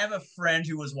 I have a friend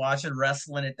who was watching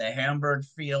wrestling at the Hamburg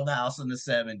Fieldhouse in the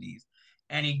 70s.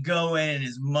 And he'd go in, and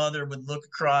his mother would look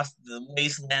across the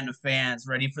wasteland of fans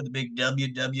ready for the big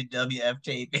WWF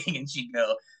taping. And she'd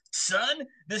go, son,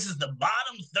 this is the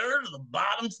bottom third of the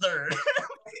bottom third.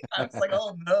 I was like,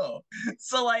 oh no.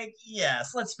 So, like,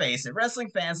 yes, let's face it,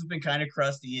 wrestling fans have been kind of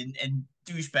crusty and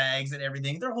douchebags and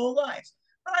everything their whole lives.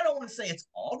 But I don't want to say it's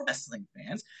all wrestling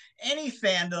fans. Any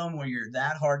fandom where you're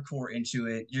that hardcore into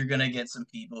it, you're going to get some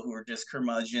people who are just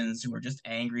curmudgeons, who are just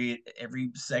angry every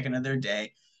second of their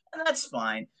day. And that's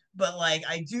fine. But, like,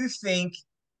 I do think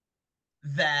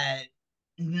that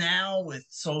now with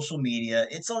social media,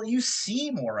 it's all you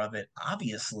see more of it,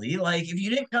 obviously. Like if you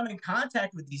didn't come in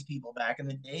contact with these people back in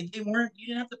the day, you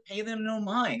didn't have to pay them no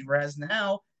mind. Whereas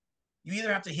now you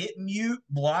either have to hit mute,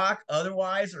 block,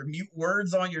 otherwise, or mute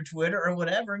words on your Twitter or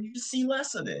whatever, and you just see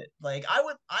less of it. Like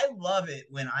I love it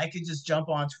when I could just jump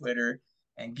on Twitter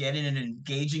and get in an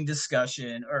engaging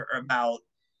discussion or about,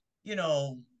 you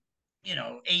know,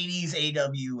 80s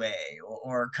AWA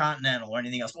or Continental or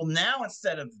anything else. Well, now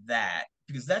instead of that,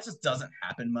 because that just doesn't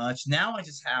happen much, now I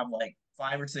just have like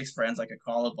 5 or 6 friends I could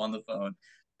call up on the phone,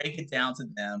 break it down to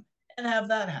them, and have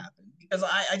that happen. Because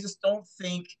I just don't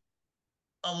think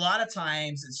a lot of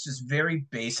times it's just very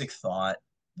basic thought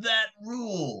that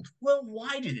ruled. Well,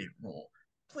 why did it rule?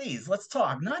 please, let's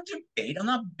talk. Not debate. I'm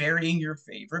not burying your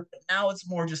favorite, but now it's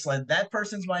more just like that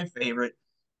person's my favorite.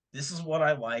 This is what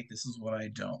I like. This is what I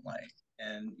don't like.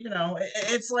 And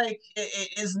it's like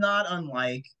it is not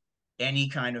unlike any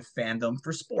kind of fandom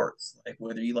for sports. Like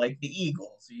whether you like the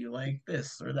Eagles or you like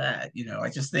this or that. I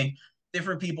just think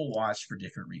different people watch for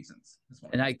different reasons.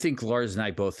 And I think Lars and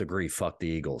I both agree. Fuck the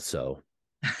Eagles. So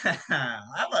I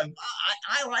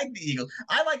like the Eagles.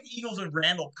 I like the Eagles when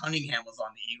Randall Cunningham was on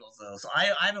the Eagles, though. So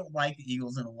I don't like the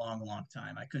Eagles in a long, long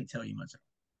time. I couldn't tell you much.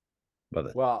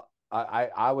 Well,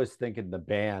 I was thinking the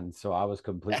band, so I was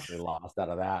completely lost out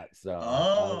of that. So,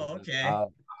 okay.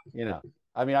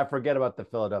 I mean, I forget about the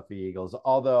Philadelphia Eagles,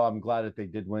 although I'm glad that they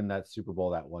did win that Super Bowl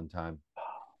that one time.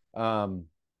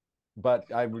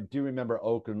 But I do remember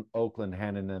Oakland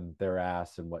handing them their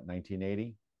ass in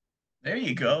 1980? There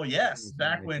you go. Yes,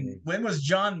 back when was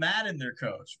John Madden their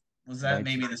coach? Was that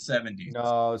maybe the 70s?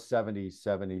 No,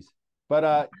 70s.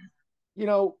 But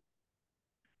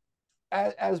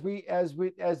as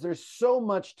there's so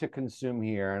much to consume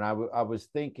here, and I was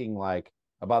thinking like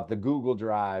about the Google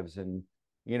Drives, and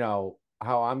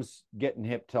how I'm getting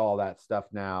hip to all that stuff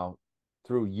now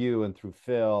through you and through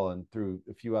Phil and through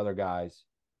a few other guys,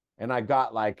 and I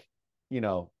got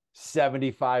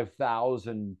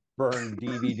 75,000 burned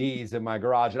DVDs in my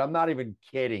garage, and I'm not even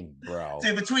kidding, bro.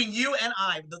 See, between you and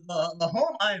I, the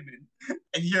home I'm in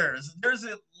and yours, there's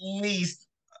at least,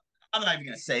 I'm not even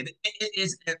gonna say that it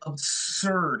is an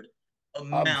absurd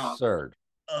amount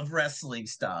of wrestling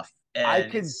stuff. And I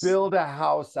could build a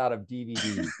house out of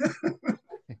DVDs.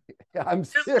 I'm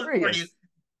serious.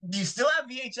 Do you still have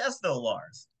VHS though,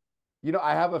 Lars?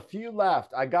 I have a few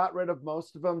left. I got rid of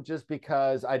most of them just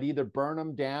because I'd either burn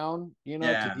them down, to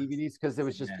DVDs, because it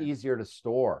was just easier to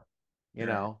store,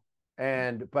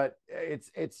 but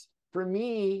it's for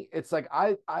me, it's like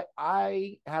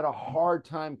I had a hard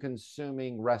time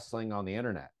consuming wrestling on the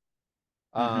internet.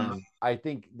 I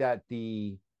think that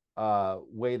the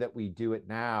way that we do it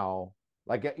now,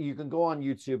 like you can go on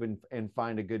YouTube and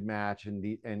find a good match, and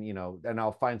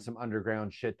I'll find some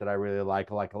underground shit that I really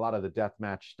like a lot of the death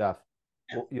match stuff.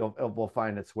 Will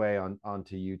find its way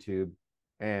onto YouTube,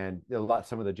 and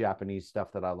some of the Japanese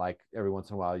stuff that I like. Every once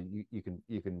in a while, you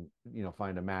can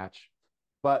find a match.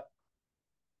 But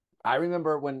I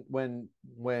remember when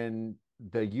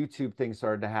the YouTube thing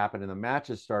started to happen and the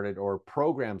matches started, or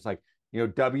programs like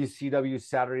WCW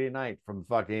Saturday Night from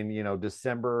fucking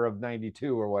December of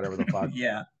 '92 or whatever the fuck.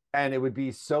 Yeah, and it would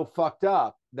be so fucked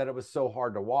up that it was so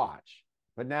hard to watch.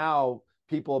 But now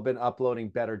people have been uploading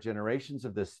better generations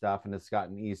of this stuff, and it's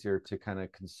gotten easier to kind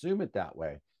of consume it that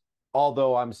way.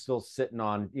 Although I'm still sitting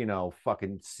on,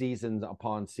 fucking seasons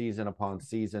upon season upon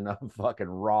season of fucking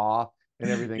Raw and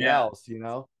everything else,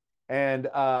 And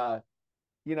I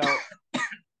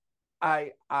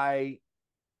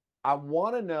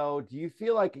want to know, do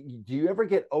you ever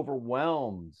get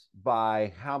overwhelmed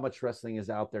by how much wrestling is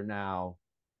out there now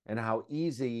and how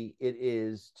easy it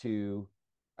is to,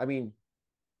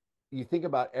 you think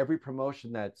about every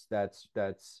promotion that's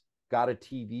got a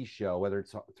TV show, whether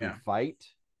it's through Fight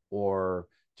or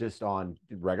just on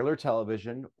regular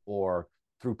television or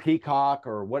through Peacock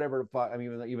or whatever.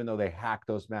 Even though they hack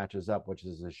those matches up, which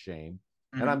is a shame.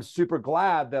 And I'm super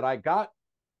glad that I got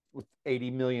with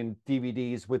 80 million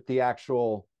DVDs with the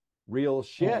actual real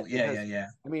shit. Oh, yeah.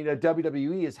 The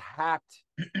WWE has hacked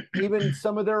even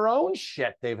some of their own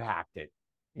shit. They've hacked it.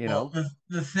 Well,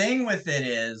 the thing with it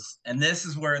is, and this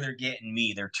is where they're getting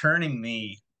me, they're turning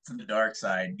me to the dark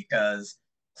side, because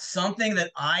something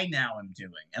that I now am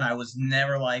doing, and I was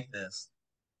never like this,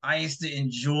 I used to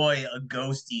enjoy a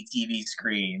ghosty TV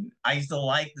screen. I used to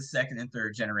like the second and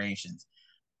third generations.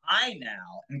 I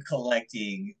now am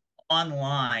collecting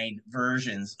online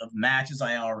versions of matches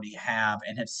I already have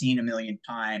and have seen a million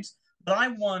times, but I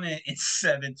want it in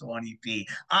 720p.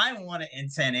 I want it in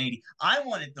 1080. I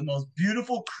wanted the most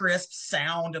beautiful, crisp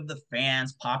sound of the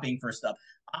fans popping for stuff.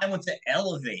 I want to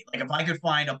elevate. Like if I could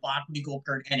find a Bachman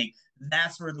Goldberg ending,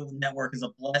 that's where the network is a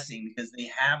blessing, because they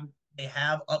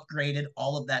have upgraded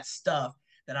all of that stuff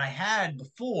that I had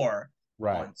before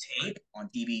on tape, on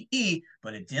DVD,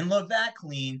 but it didn't look that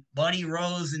clean. Buddy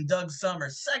Rose and Doug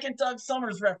Summers, second Doug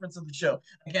Summers reference of the show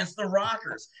against the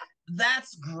Rockers.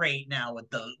 That's great now with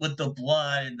the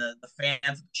blood and the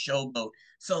fans of the showboat.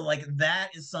 So like that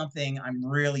is something I'm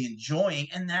really enjoying.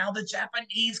 And now the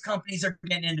Japanese companies are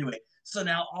getting into it. So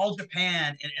now All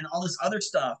Japan and all this other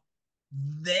stuff,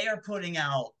 they are putting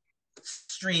out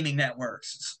streaming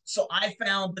networks. So I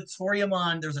found the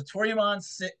Toryumon, there's a Toryumon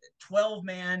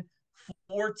 12-man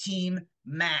 4-team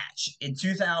match in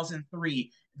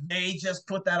 2003. They just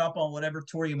put that up on whatever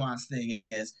Toriumon's thing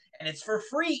is, and it's for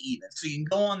free even. So you can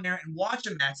go on there and watch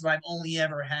a match that I've only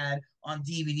ever had on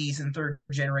DVDs in third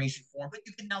generation form, but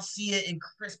you can now see it in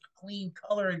crisp, clean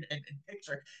color and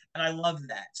picture, and I love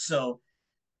that. So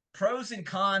pros and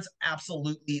cons,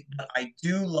 absolutely, but I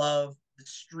do love the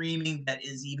streaming that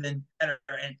is even better.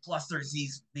 And plus, there's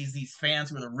these fans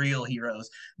who are the real heroes.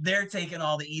 They're taking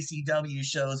all the ECW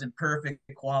shows in perfect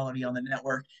quality on the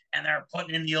network, and they're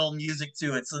putting in the old music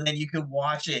to it, so then you could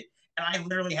watch it. And I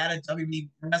literally had a WWE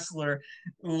wrestler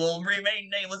who will remain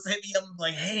nameless hit me up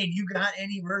like, "Hey, you got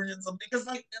any versions of?" Because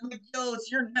I'm like, yo, it's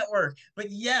your network.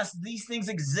 But yes, these things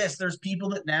exist. There's people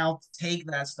that now take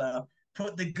that stuff,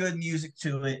 put the good music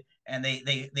to it, and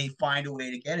they find a way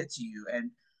to get it to you.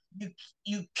 And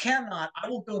you cannot. I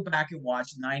will go back and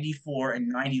watch 94 and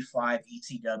 95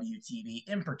 ECW TV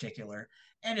in particular,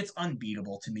 and it's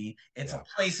unbeatable to me. It's a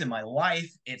place in my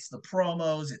life. It's the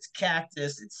promos, it's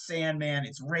Cactus, it's Sandman,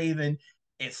 it's Raven,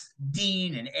 it's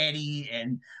Dean and Eddie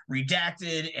and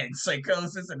Redacted and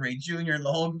Psychosis and Ray Jr. and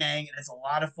the whole gang, and it's a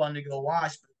lot of fun to go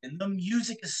watch. And the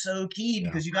music is so key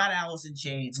because you got Alice in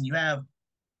Chains and you have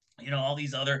all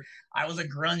these other. I was a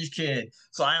grunge kid,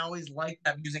 so I always liked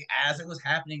that music as it was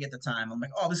happening at the time. I'm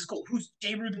like, oh, this is cool. Who's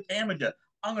J. Rue the Damager?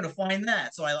 I'm gonna find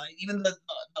that. So I like even the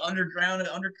undercurrent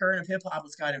of hip hop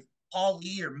was kind of Paul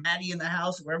Lee or Maddie in the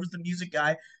House, whoever's the music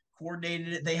guy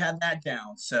coordinated it. They had that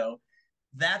down. So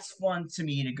that's fun to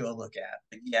me to go look at.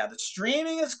 But yeah, the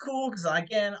streaming is cool because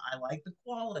again, I like the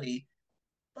quality,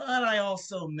 but I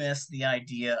also miss the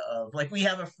idea of like we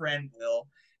have a friend Will,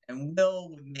 and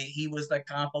he was the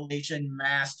compilation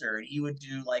master, and he would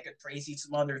do like a Tracy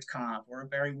Smothers comp or a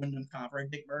Barry Windham comp or a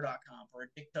Dick Murdoch comp or a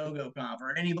Dick Togo comp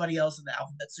or anybody else in the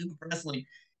Alphabet Super Wrestling,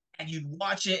 and you'd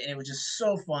watch it, and it was just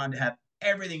so fun to have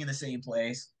everything in the same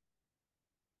place.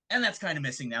 And that's kind of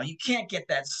missing now. You can't get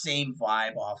that same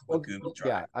vibe off of a Google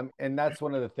Drive. Yeah, and that's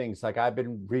one of the things. Like I've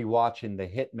been rewatching the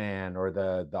Hitman or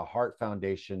the Heart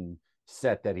Foundation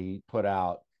set that he put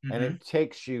out, and it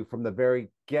takes you from the very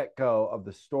get-go of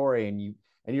the story, and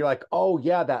you're like, oh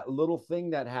yeah, that little thing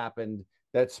that happened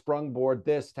that sprungboard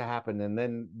this to happen, and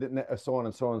then so on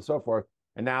and so on and so forth,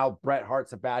 and now Bret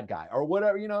Hart's a bad guy or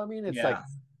whatever. You know what I mean? It's like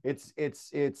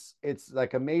it's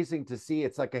like amazing to see.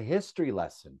 It's like a history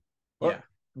lesson. Yeah.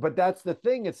 But that's the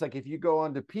thing. It's like if you go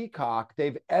on to Peacock,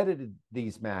 they've edited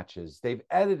these matches, they've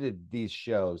edited these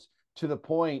shows to the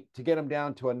point to get them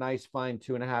down to a nice fine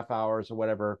 2.5 hours or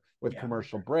whatever with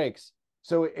commercial breaks.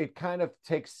 So it kind of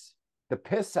takes the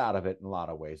piss out of it in a lot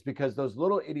of ways because those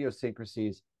little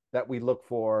idiosyncrasies that we look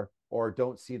for or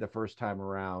don't see the first time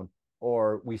around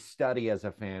or we study as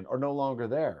a fan are no longer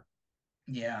there.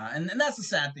 Yeah, and that's the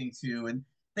sad thing too. And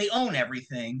they own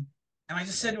everything. And I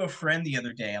just said to a friend the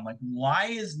other day, I'm like, why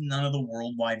is none of the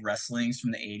worldwide wrestlings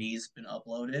from the 80s been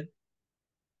uploaded?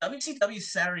 WCW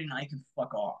Saturday Night can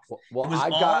fuck off. Well,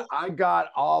 I got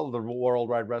all the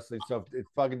worldwide wrestling stuff. If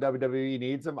fucking WWE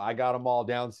needs them, I got them all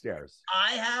downstairs.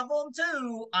 I have them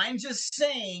too. I'm just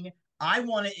saying I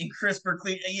want it in crisper,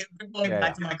 clean. Going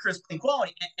back to my crisp, clean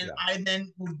quality, and I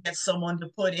then would get someone to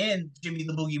put in Jimmy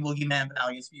the Boogie Woogie Man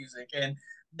Valiant's music and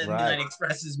the Midnight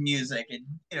Express's music,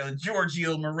 and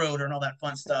Giorgio Moroder and all that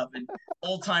fun stuff, and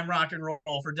old time rock and roll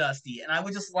for Dusty. And I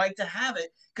would just like to have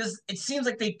it because it seems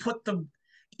like they put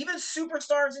even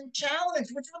Superstars and Challenge,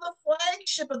 which were the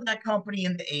flagship of that company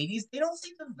in the 80s, they don't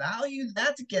seem to value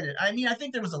that to get it. I mean, I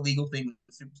think there was a legal thing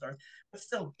with Superstars, but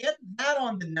still, get that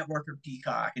on the network or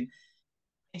Peacock. And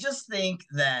I just think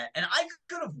that, and I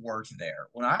could have worked there.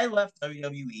 When I left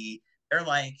WWE, they're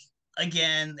like,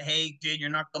 again, hey, kid, you're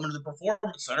not coming to the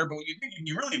Performance Center, but you think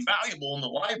you're really valuable in the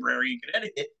library in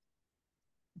Connecticut.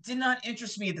 Did not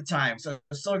interest me at the time. So I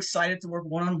was so excited to work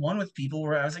one-on-one with people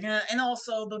where I was like, and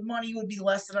also the money would be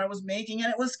less than I was making.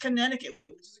 And it was Connecticut,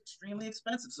 which is extremely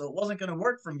expensive. So it wasn't going to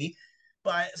work for me.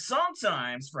 But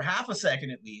sometimes, for half a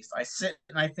second at least, I sit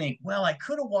and I think, well, I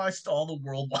could have watched all the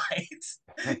worldwides.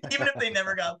 Even if they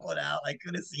never got put out, I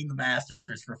could have seen the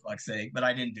Masters for fuck's sake, but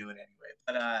I didn't do it anyway.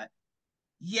 But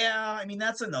yeah, I mean,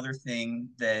 that's another thing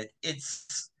that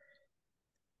it's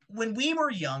when we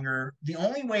were younger, the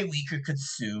only way we could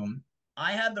consume,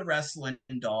 I had the wrestling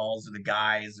dolls or the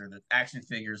guys or the action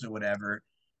figures or whatever.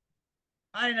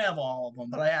 I didn't have all of them,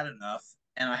 but I had enough.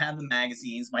 And I had the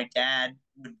magazines. My dad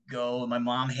would go, and my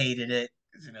mom hated it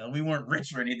because we weren't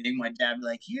rich or anything. My dad would be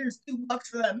like, "Here's $2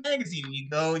 for that magazine," and you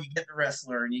go and you get the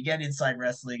Wrestler and you get Inside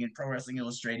Wrestling and Pro Wrestling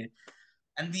Illustrated.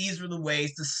 And these were the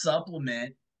ways to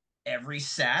supplement every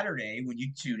Saturday when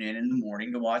you tune in the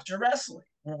morning to watch your wrestling.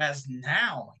 Whereas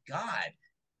now, my God,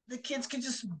 the kids could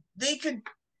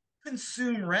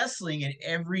consume wrestling in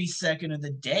every second of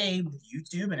the day with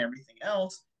YouTube and everything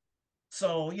else.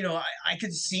 So, I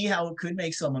could see how it could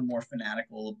make someone more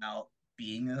fanatical about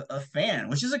being a fan,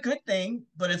 which is a good thing,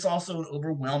 but it's also an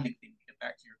overwhelming thing to get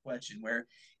back to your question, where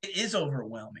it is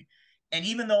overwhelming. And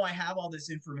even though I have all this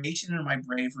information in my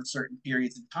brain for certain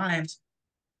periods of times,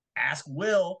 ask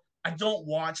Will, I don't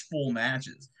watch full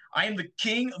matches. I am the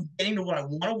king of getting to what I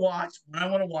want to watch when I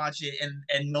want to watch it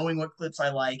and knowing what clips I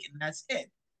like, and that's it.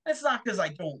 That's not because I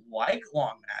don't like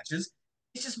long matches.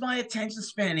 It's just my attention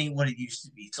span ain't what it used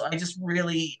to be. So I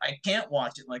can't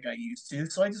watch it like I used to.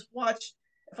 So I just watch.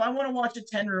 If I want to watch a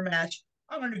tender match,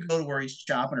 I'm going to go to where he's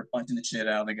chopping or punching the shit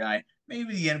out of the guy.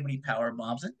 Maybe the end when he power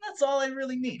bombs it. That's all I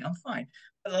really need. I'm fine.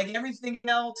 But like everything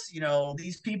else,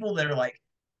 these people that are like,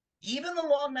 even the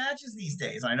long matches these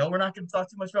days. I know we're not going to talk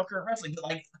too much about current wrestling, but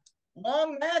like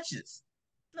long matches,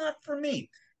 not for me.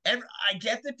 I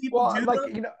get that people Well, do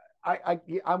like, them.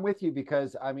 I'm with you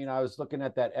because I mean, I was looking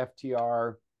at that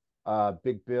FTR,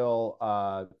 Big Bill,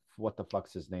 what the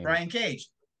fuck's his name? Brian Cage.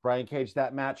 Brian Cage.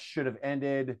 That match should have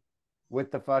ended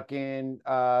with the fucking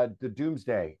the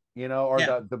Doomsday, or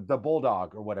Yeah. the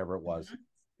Bulldog or whatever it was.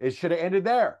 Mm-hmm. It should have ended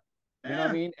there. You know what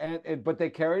I mean? And but they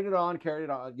carried it on.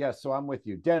 Yes, so I'm with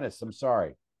you. Dennis, I'm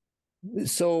sorry.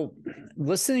 So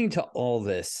listening to all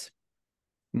this,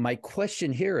 my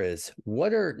question here is,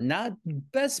 what are not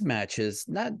best matches,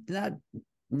 not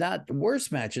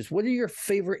worst matches? What are your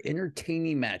favorite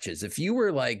entertaining matches? If you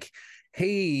were like,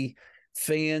 hey,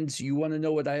 fans, you want to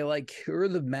know what I like? Here are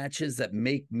the matches that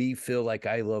make me feel like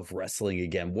I love wrestling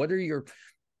again. What are your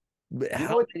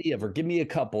how many ever? Give me a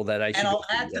couple that I should. And I'll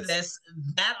add to this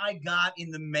that I got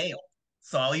in the mail.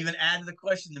 So I'll even add to the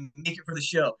question to make it for the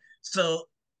show. So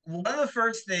one of the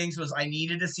first things was I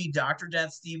needed to see Dr.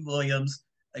 Death Steve Williams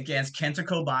against Kenta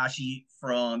Kobashi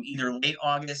from either late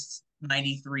August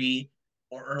 93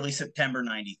 or early September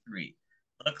 93.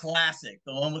 The classic,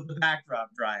 the one with the backdrop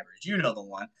drivers. You know the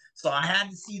one. So I had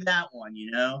to see that one,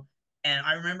 And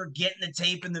I remember getting the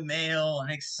tape in the mail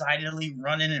and excitedly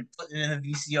running and putting it in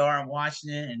the VCR and watching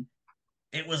it. And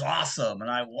it was awesome. And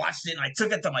I watched it and I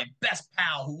took it to my best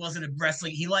pal who wasn't a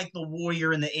wrestling. He liked the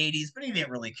Warrior in the 80s, but he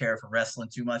didn't really care for wrestling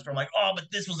too much. But I'm like, oh, but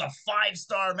this was a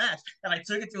 5-star match. And I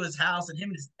took it to his house and him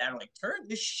and his dad were like, turn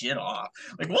this shit off.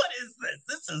 Like, what is this?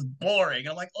 This is boring.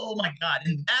 I'm like, oh my God.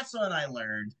 And that's when I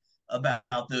learned about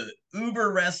the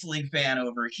uber wrestling fan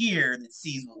over here that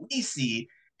sees what we see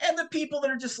and the people that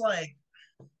are just like,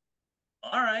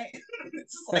 all right.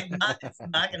 It's just like it's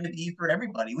not going to be for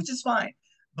everybody, which is fine.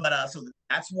 But so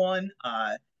that's one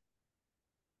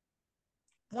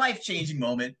life-changing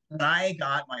moment when I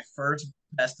got my first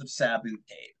Best of Sabu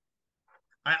tape.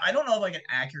 I don't know if I can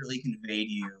accurately convey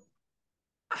to you.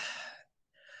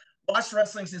 Watched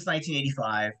wrestling since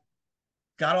 1985.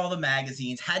 Got all the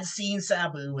magazines. Had seen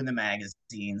Sabu in the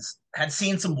magazines. Had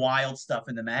seen some wild stuff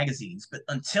in the magazines. But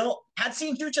had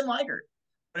seen Jushin Liger.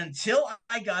 But until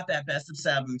I got that Best of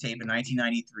Sabu tape in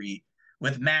 1993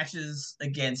 with matches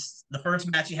against the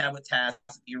first match he had with Taz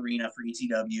at the arena for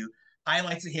ECW,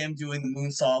 highlights of him doing the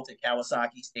moonsault at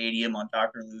Kawasaki Stadium on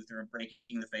Dr. Luther and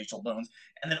breaking the facial bones.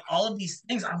 And then all of these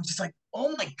things, I was just like,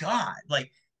 oh my God.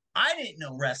 Like, I didn't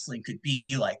know wrestling could be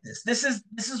like this. This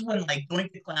is when like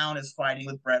Doink the Clown is fighting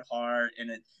with Bret Hart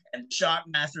and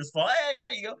Shockmaster's fall.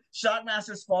 Hey, you go.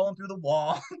 Shockmaster's falling through the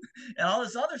wall and all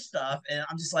this other stuff. And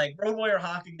I'm just like Road Warrior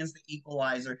Hawk against the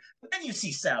Equalizer. But then you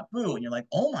see Sabu and you're like,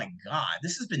 oh my God,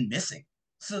 this has been missing.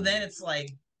 So then it's like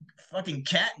fucking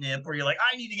catnip where you're like,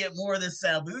 I need to get more of this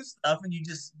Sabu stuff. And you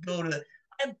just go to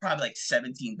I had probably like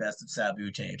 17 Best of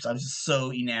Sabu tapes. I was just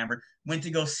so enamored. Went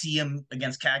to go see him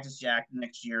against Cactus Jack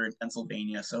next year in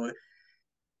Pennsylvania. So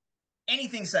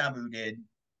anything Sabu did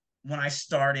when I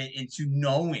started into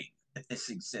knowing that this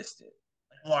existed.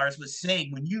 Like Lars was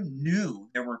saying, when you knew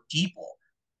there were people,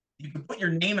 you could put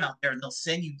your name out there and they'll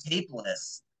send you tape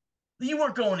lists. You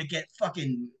weren't going to get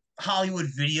fucking Hollywood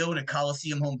Video and a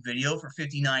Coliseum Home Video for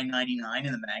 $59.99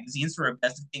 in the magazines for a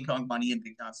Best of King Kong Bundy and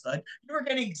Big John Studd. You were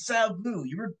getting Sabu.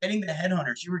 You were getting the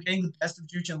Headhunters. You were getting the Best of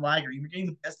Jushin Liger. You were getting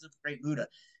the Best of Great Muta.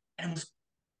 And it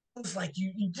was like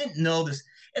you didn't know this.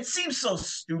 It seems so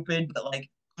stupid, but like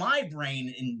my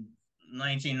brain in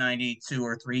 1992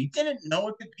 or 3 didn't know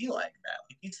it could be like that.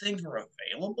 Like these things were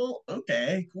available.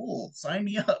 Okay, cool. Sign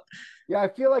me up. Yeah, I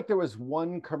feel like there was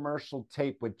one commercial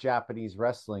tape with Japanese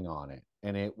wrestling on it,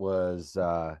 and it was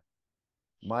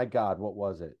my God, what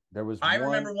was it? There was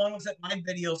remember one was at my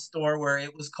video store where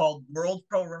it was called World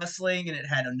Pro Wrestling and it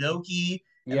had Inoki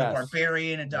and the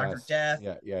Barbarian and Dr. Death.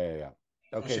 Yeah.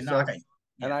 Okay, Shinaka.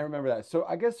 And I remember that. So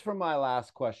I guess for my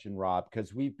last question, Rob,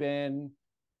 because we've been,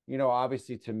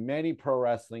 obviously to many pro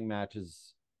wrestling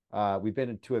matches We've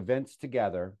been to events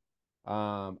together.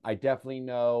 I definitely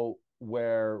know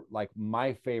where like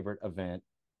my favorite event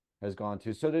has gone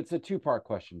to. So it's a two-part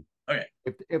question. Okay.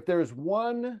 If there's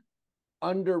one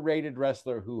underrated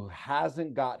wrestler who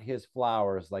hasn't got his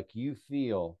flowers like you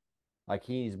feel like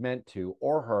he's meant to,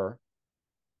 or her,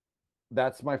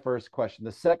 that's my first question.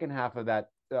 The second half of that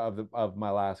of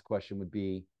my last question would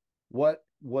be, what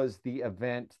was the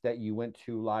event that you went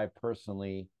to live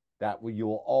personally that you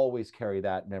will always carry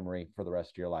that memory for the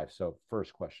rest of your life? So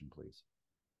first question, please.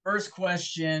 First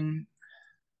question.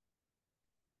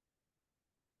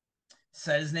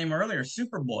 Said his name earlier,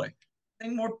 Superboy. I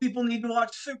think more people need to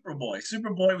watch Superboy.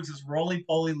 Superboy was this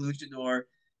roly-poly luchador,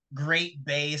 great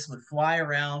base, would fly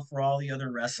around for all the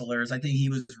other wrestlers. I think he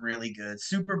was really good.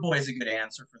 Superboy is a good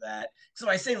answer for that. So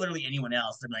I say literally anyone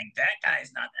else, they're like, that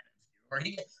guy's not that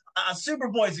obscure.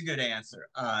 Superboy is a good answer.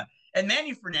 And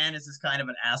Manny Fernandez is kind of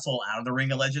an asshole out of the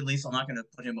ring, allegedly, so I'm not going to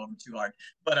put him over too hard.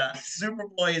 But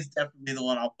Superboy is definitely the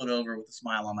one I'll put over with a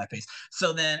smile on my face.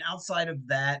 So then outside of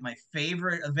that, my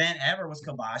favorite event ever was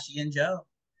Kobashi and Joe.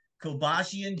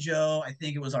 Kobashi and Joe, I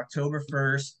think it was October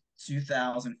 1st,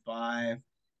 2005,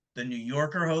 the New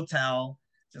Yorker Hotel,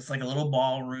 just like a little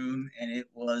ballroom. And it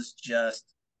was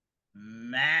just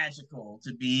magical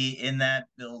to be in that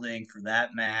building for that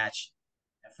match,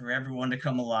 for everyone to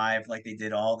come alive like they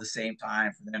did all at the same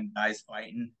time, for them guys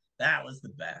fighting. That was the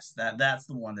best. That's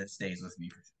the one that stays with me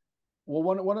for sure.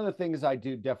 Well, one of the things I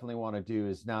do definitely want to do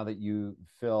is, now that you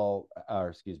Phil,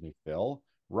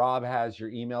 Rob has your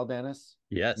email, Dennis.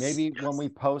 Yes. Maybe when we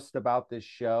post about this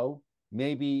show,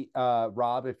 maybe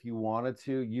Rob, if you wanted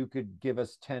to, you could give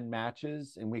us 10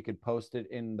 matches and we could post it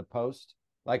in the post.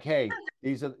 Like, hey,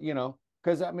 these are,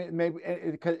 because I mean, maybe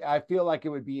because I feel like it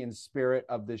would be in spirit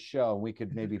of this show. We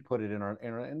could maybe put it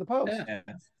in the post.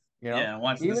 Yeah,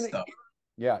 Watch this stuff.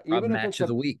 Yeah, even if it's of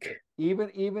the week. Even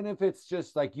if it's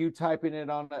just like you typing it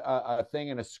on a thing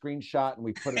and a screenshot, and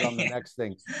we put it on the next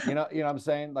thing. You know what I'm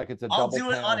saying? Like it's a I'll double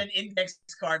do it panel. on an index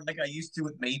card like I used to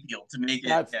with Mayfield to make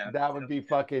That would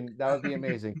be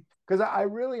amazing. Because I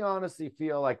really honestly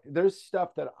feel like there's stuff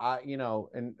that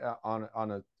and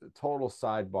on a total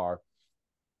sidebar,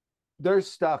 there's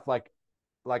stuff like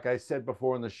I said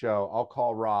before in the show, I'll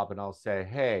call Rob and I'll say,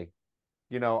 hey,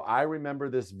 I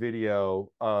remember this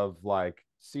video of like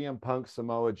CM Punk,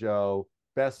 Samoa Joe,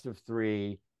 best of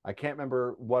 3. I can't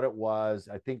remember what it was.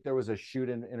 I think there was a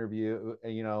shoot-in interview,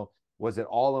 was it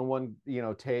all in one,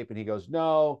 tape? And he goes,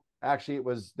 no, actually it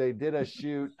was, they did a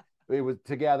shoot. It was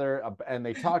together and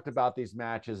they talked about these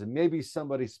matches and maybe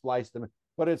somebody spliced them.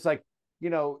 But it's like,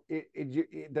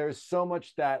 there's so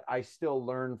much that I still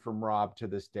learn from Rob to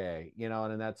this day,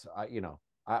 and that's,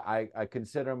 I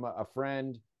consider him a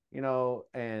friend,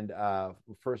 and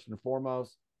first and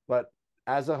foremost. But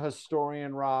as a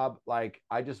historian, Rob, like,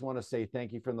 I just want to say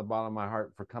thank you from the bottom of my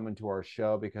heart for coming to our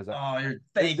show, because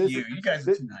thank you. You guys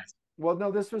are too nice. Well,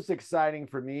 no, this was exciting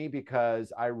for me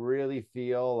because I really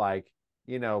feel like,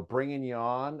 bringing you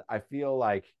on, I feel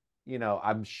like,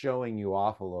 I'm showing you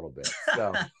off a little bit.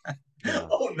 So,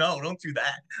 oh no, don't do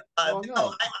that. Well,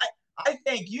 no. I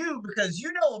thank you because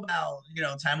you know about,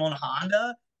 Timon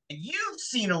Honda, and you've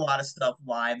seen a lot of stuff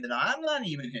live that I'm not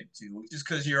even hip to, just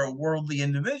because you're a worldly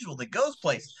individual that goes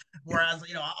places. Whereas,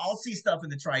 I'll see stuff in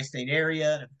the tri-state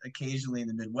area and occasionally in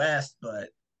the Midwest, but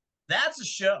that's a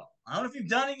show. I don't know if you've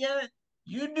done it yet.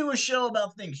 You do a show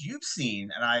about things you've seen,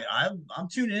 and I'm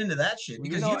tuning into that shit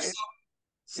because you've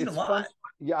seen a lot. Fun.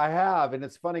 Yeah, I have. And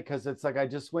it's funny because it's like I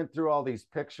just went through all these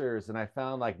pictures and I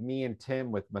found like me and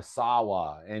Tim with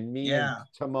Masawa and me and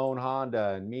Timon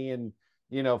Honda and me and,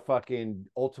 fucking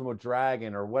Ultimo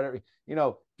Dragon or whatever,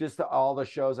 just all the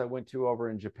shows I went to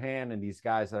over in Japan and these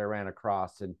guys that I ran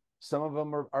across. And some of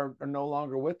them are no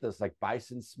longer with us, like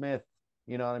Bison Smith.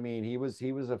 You know what I mean? He was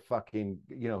a fucking,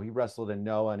 he wrestled in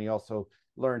Noah and he also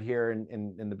learned here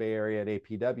in the Bay Area at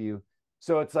APW.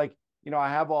 So it's like, I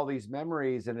have all these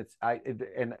memories, and it's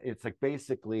like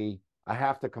basically I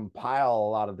have to compile a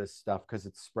lot of this stuff because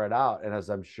it's spread out, and as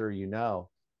I'm sure you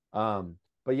know.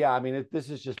 But yeah, I mean, this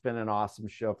has just been an awesome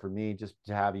show for me just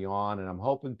to have you on, and I'm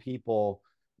hoping people,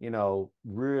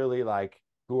 really like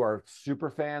who are super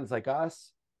fans like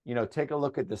us, take a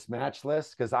look at this match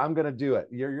list because I'm gonna do it.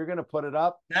 You're gonna put it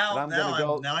up. Now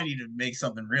I need to make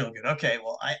something real good. Okay,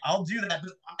 well I'll do that.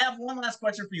 But I have one last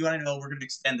question for you. I know we're gonna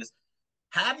extend this.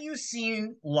 Have you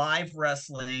seen live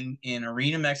wrestling in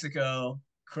Arena Mexico,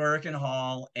 Hurricane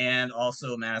Hall, and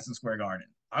also Madison Square Garden?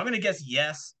 I'm going to guess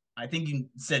yes. I think you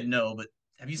said no, but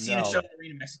have you seen a show in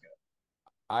Arena Mexico?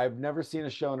 I've never seen a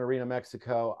show in Arena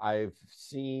Mexico. I've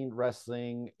seen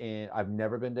wrestling, and I've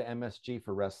never been to MSG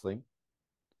for wrestling.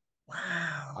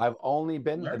 Wow. I've only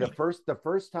been Learning. the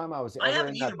first time I was ever I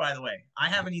haven't in either, that, by the way. I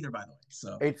haven't either, by the way.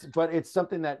 So it's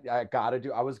something that I got to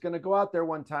do. I was going to go out there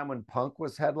one time when Punk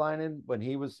was headlining, when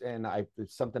he was, and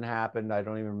something happened. I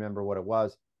don't even remember what it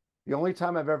was. The only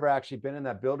time I've ever actually been in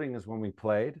that building is when we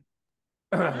played.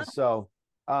 So,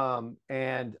 but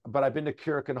I've been to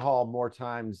Curican Hall more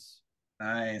times,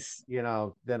 nice.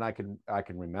 than I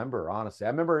can remember. Honestly,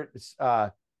 I remember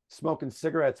smoking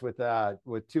cigarettes with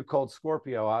Too Cold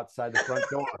Scorpio outside the front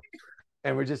door.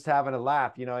 And we're just having a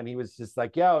laugh, and he was just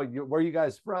like, yo, where are you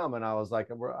guys from? And I was like,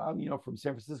 I'm from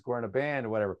San Francisco, we're in a band or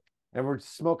whatever. And we're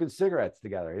smoking cigarettes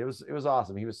together. It was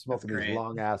awesome. He was smoking these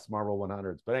long ass Marlboro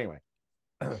 100s. But anyway,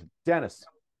 Dennis.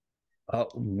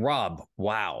 Rob,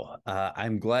 wow.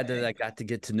 I'm glad that I got to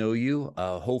get to know you.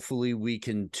 Hopefully we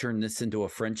can turn this into a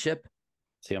friendship.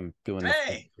 See, I'm doing the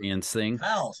friends thing.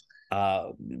 Pals.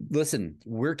 Listen,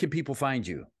 where can people find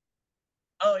you?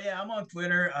 Oh yeah, I'm on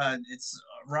Twitter. It's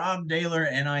Rob Naylor,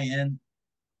 NIN,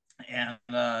 and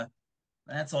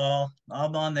that's all.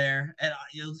 I'm on there. And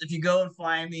if you go and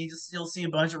find me, you'll see a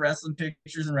bunch of wrestling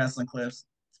pictures and wrestling clips.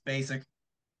 It's basic.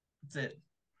 That's it.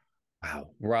 Wow,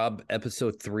 Rob,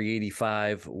 episode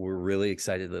 385. We're really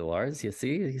excited, Lars. You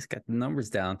see, he's got the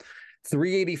numbers down.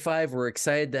 385. We're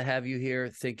excited to have you here.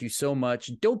 Thank you so much.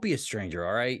 Don't be a stranger.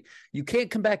 All right, you can't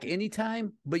come back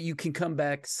anytime, but you can come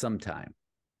back sometime.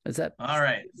 Is that all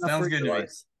right? Sounds good to me.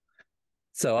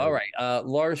 So, all right,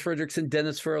 Lars Fredrickson,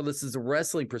 Dennis Farrell. This is a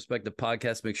Wrestling Perspective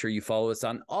podcast. Make sure you follow us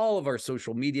on all of our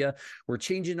social media. We're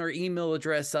changing our email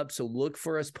address up, so look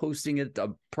for us posting it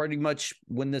pretty much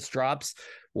when this drops.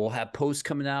 We'll have posts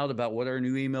coming out about what our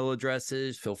new email address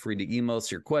is. Feel free to email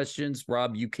us your questions.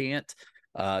 Rob, you can't.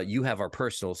 You have our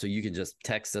personal, so you can just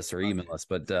text us or email us.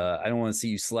 But I don't want to see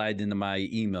you slide into my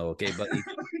email, okay, buddy?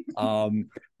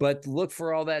 But look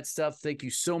for all that stuff. Thank you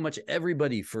so much,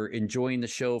 everybody, for enjoying the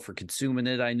show, for consuming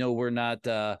it. I know we're not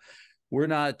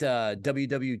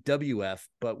WWF,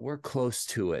 but we're close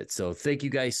to it. So thank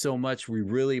you guys so much. We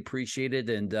really appreciate it,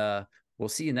 and we'll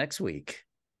see you next week.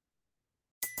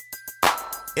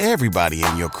 Everybody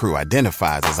in your crew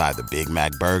identifies as either Big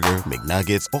Mac Burger,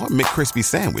 McNuggets, or McCrispy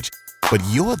Sandwich, but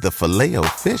you're the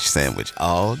Filet-O-Fish Sandwich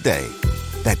all day.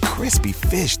 That crispy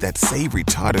fish, that savory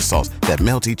tartar sauce, that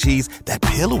melty cheese, that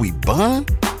pillowy bun.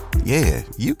 Yeah,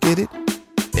 you get it.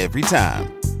 Every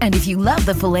time. And if you love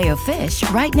the Filet-O-Fish,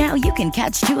 right now you can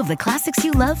catch two of the classics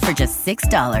you love for just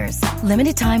 $6.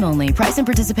 Limited time only. Price and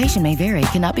participation may vary.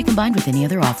 Cannot be combined with any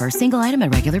other offer. Single item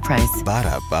at regular price.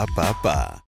 Ba-da-ba-ba-ba.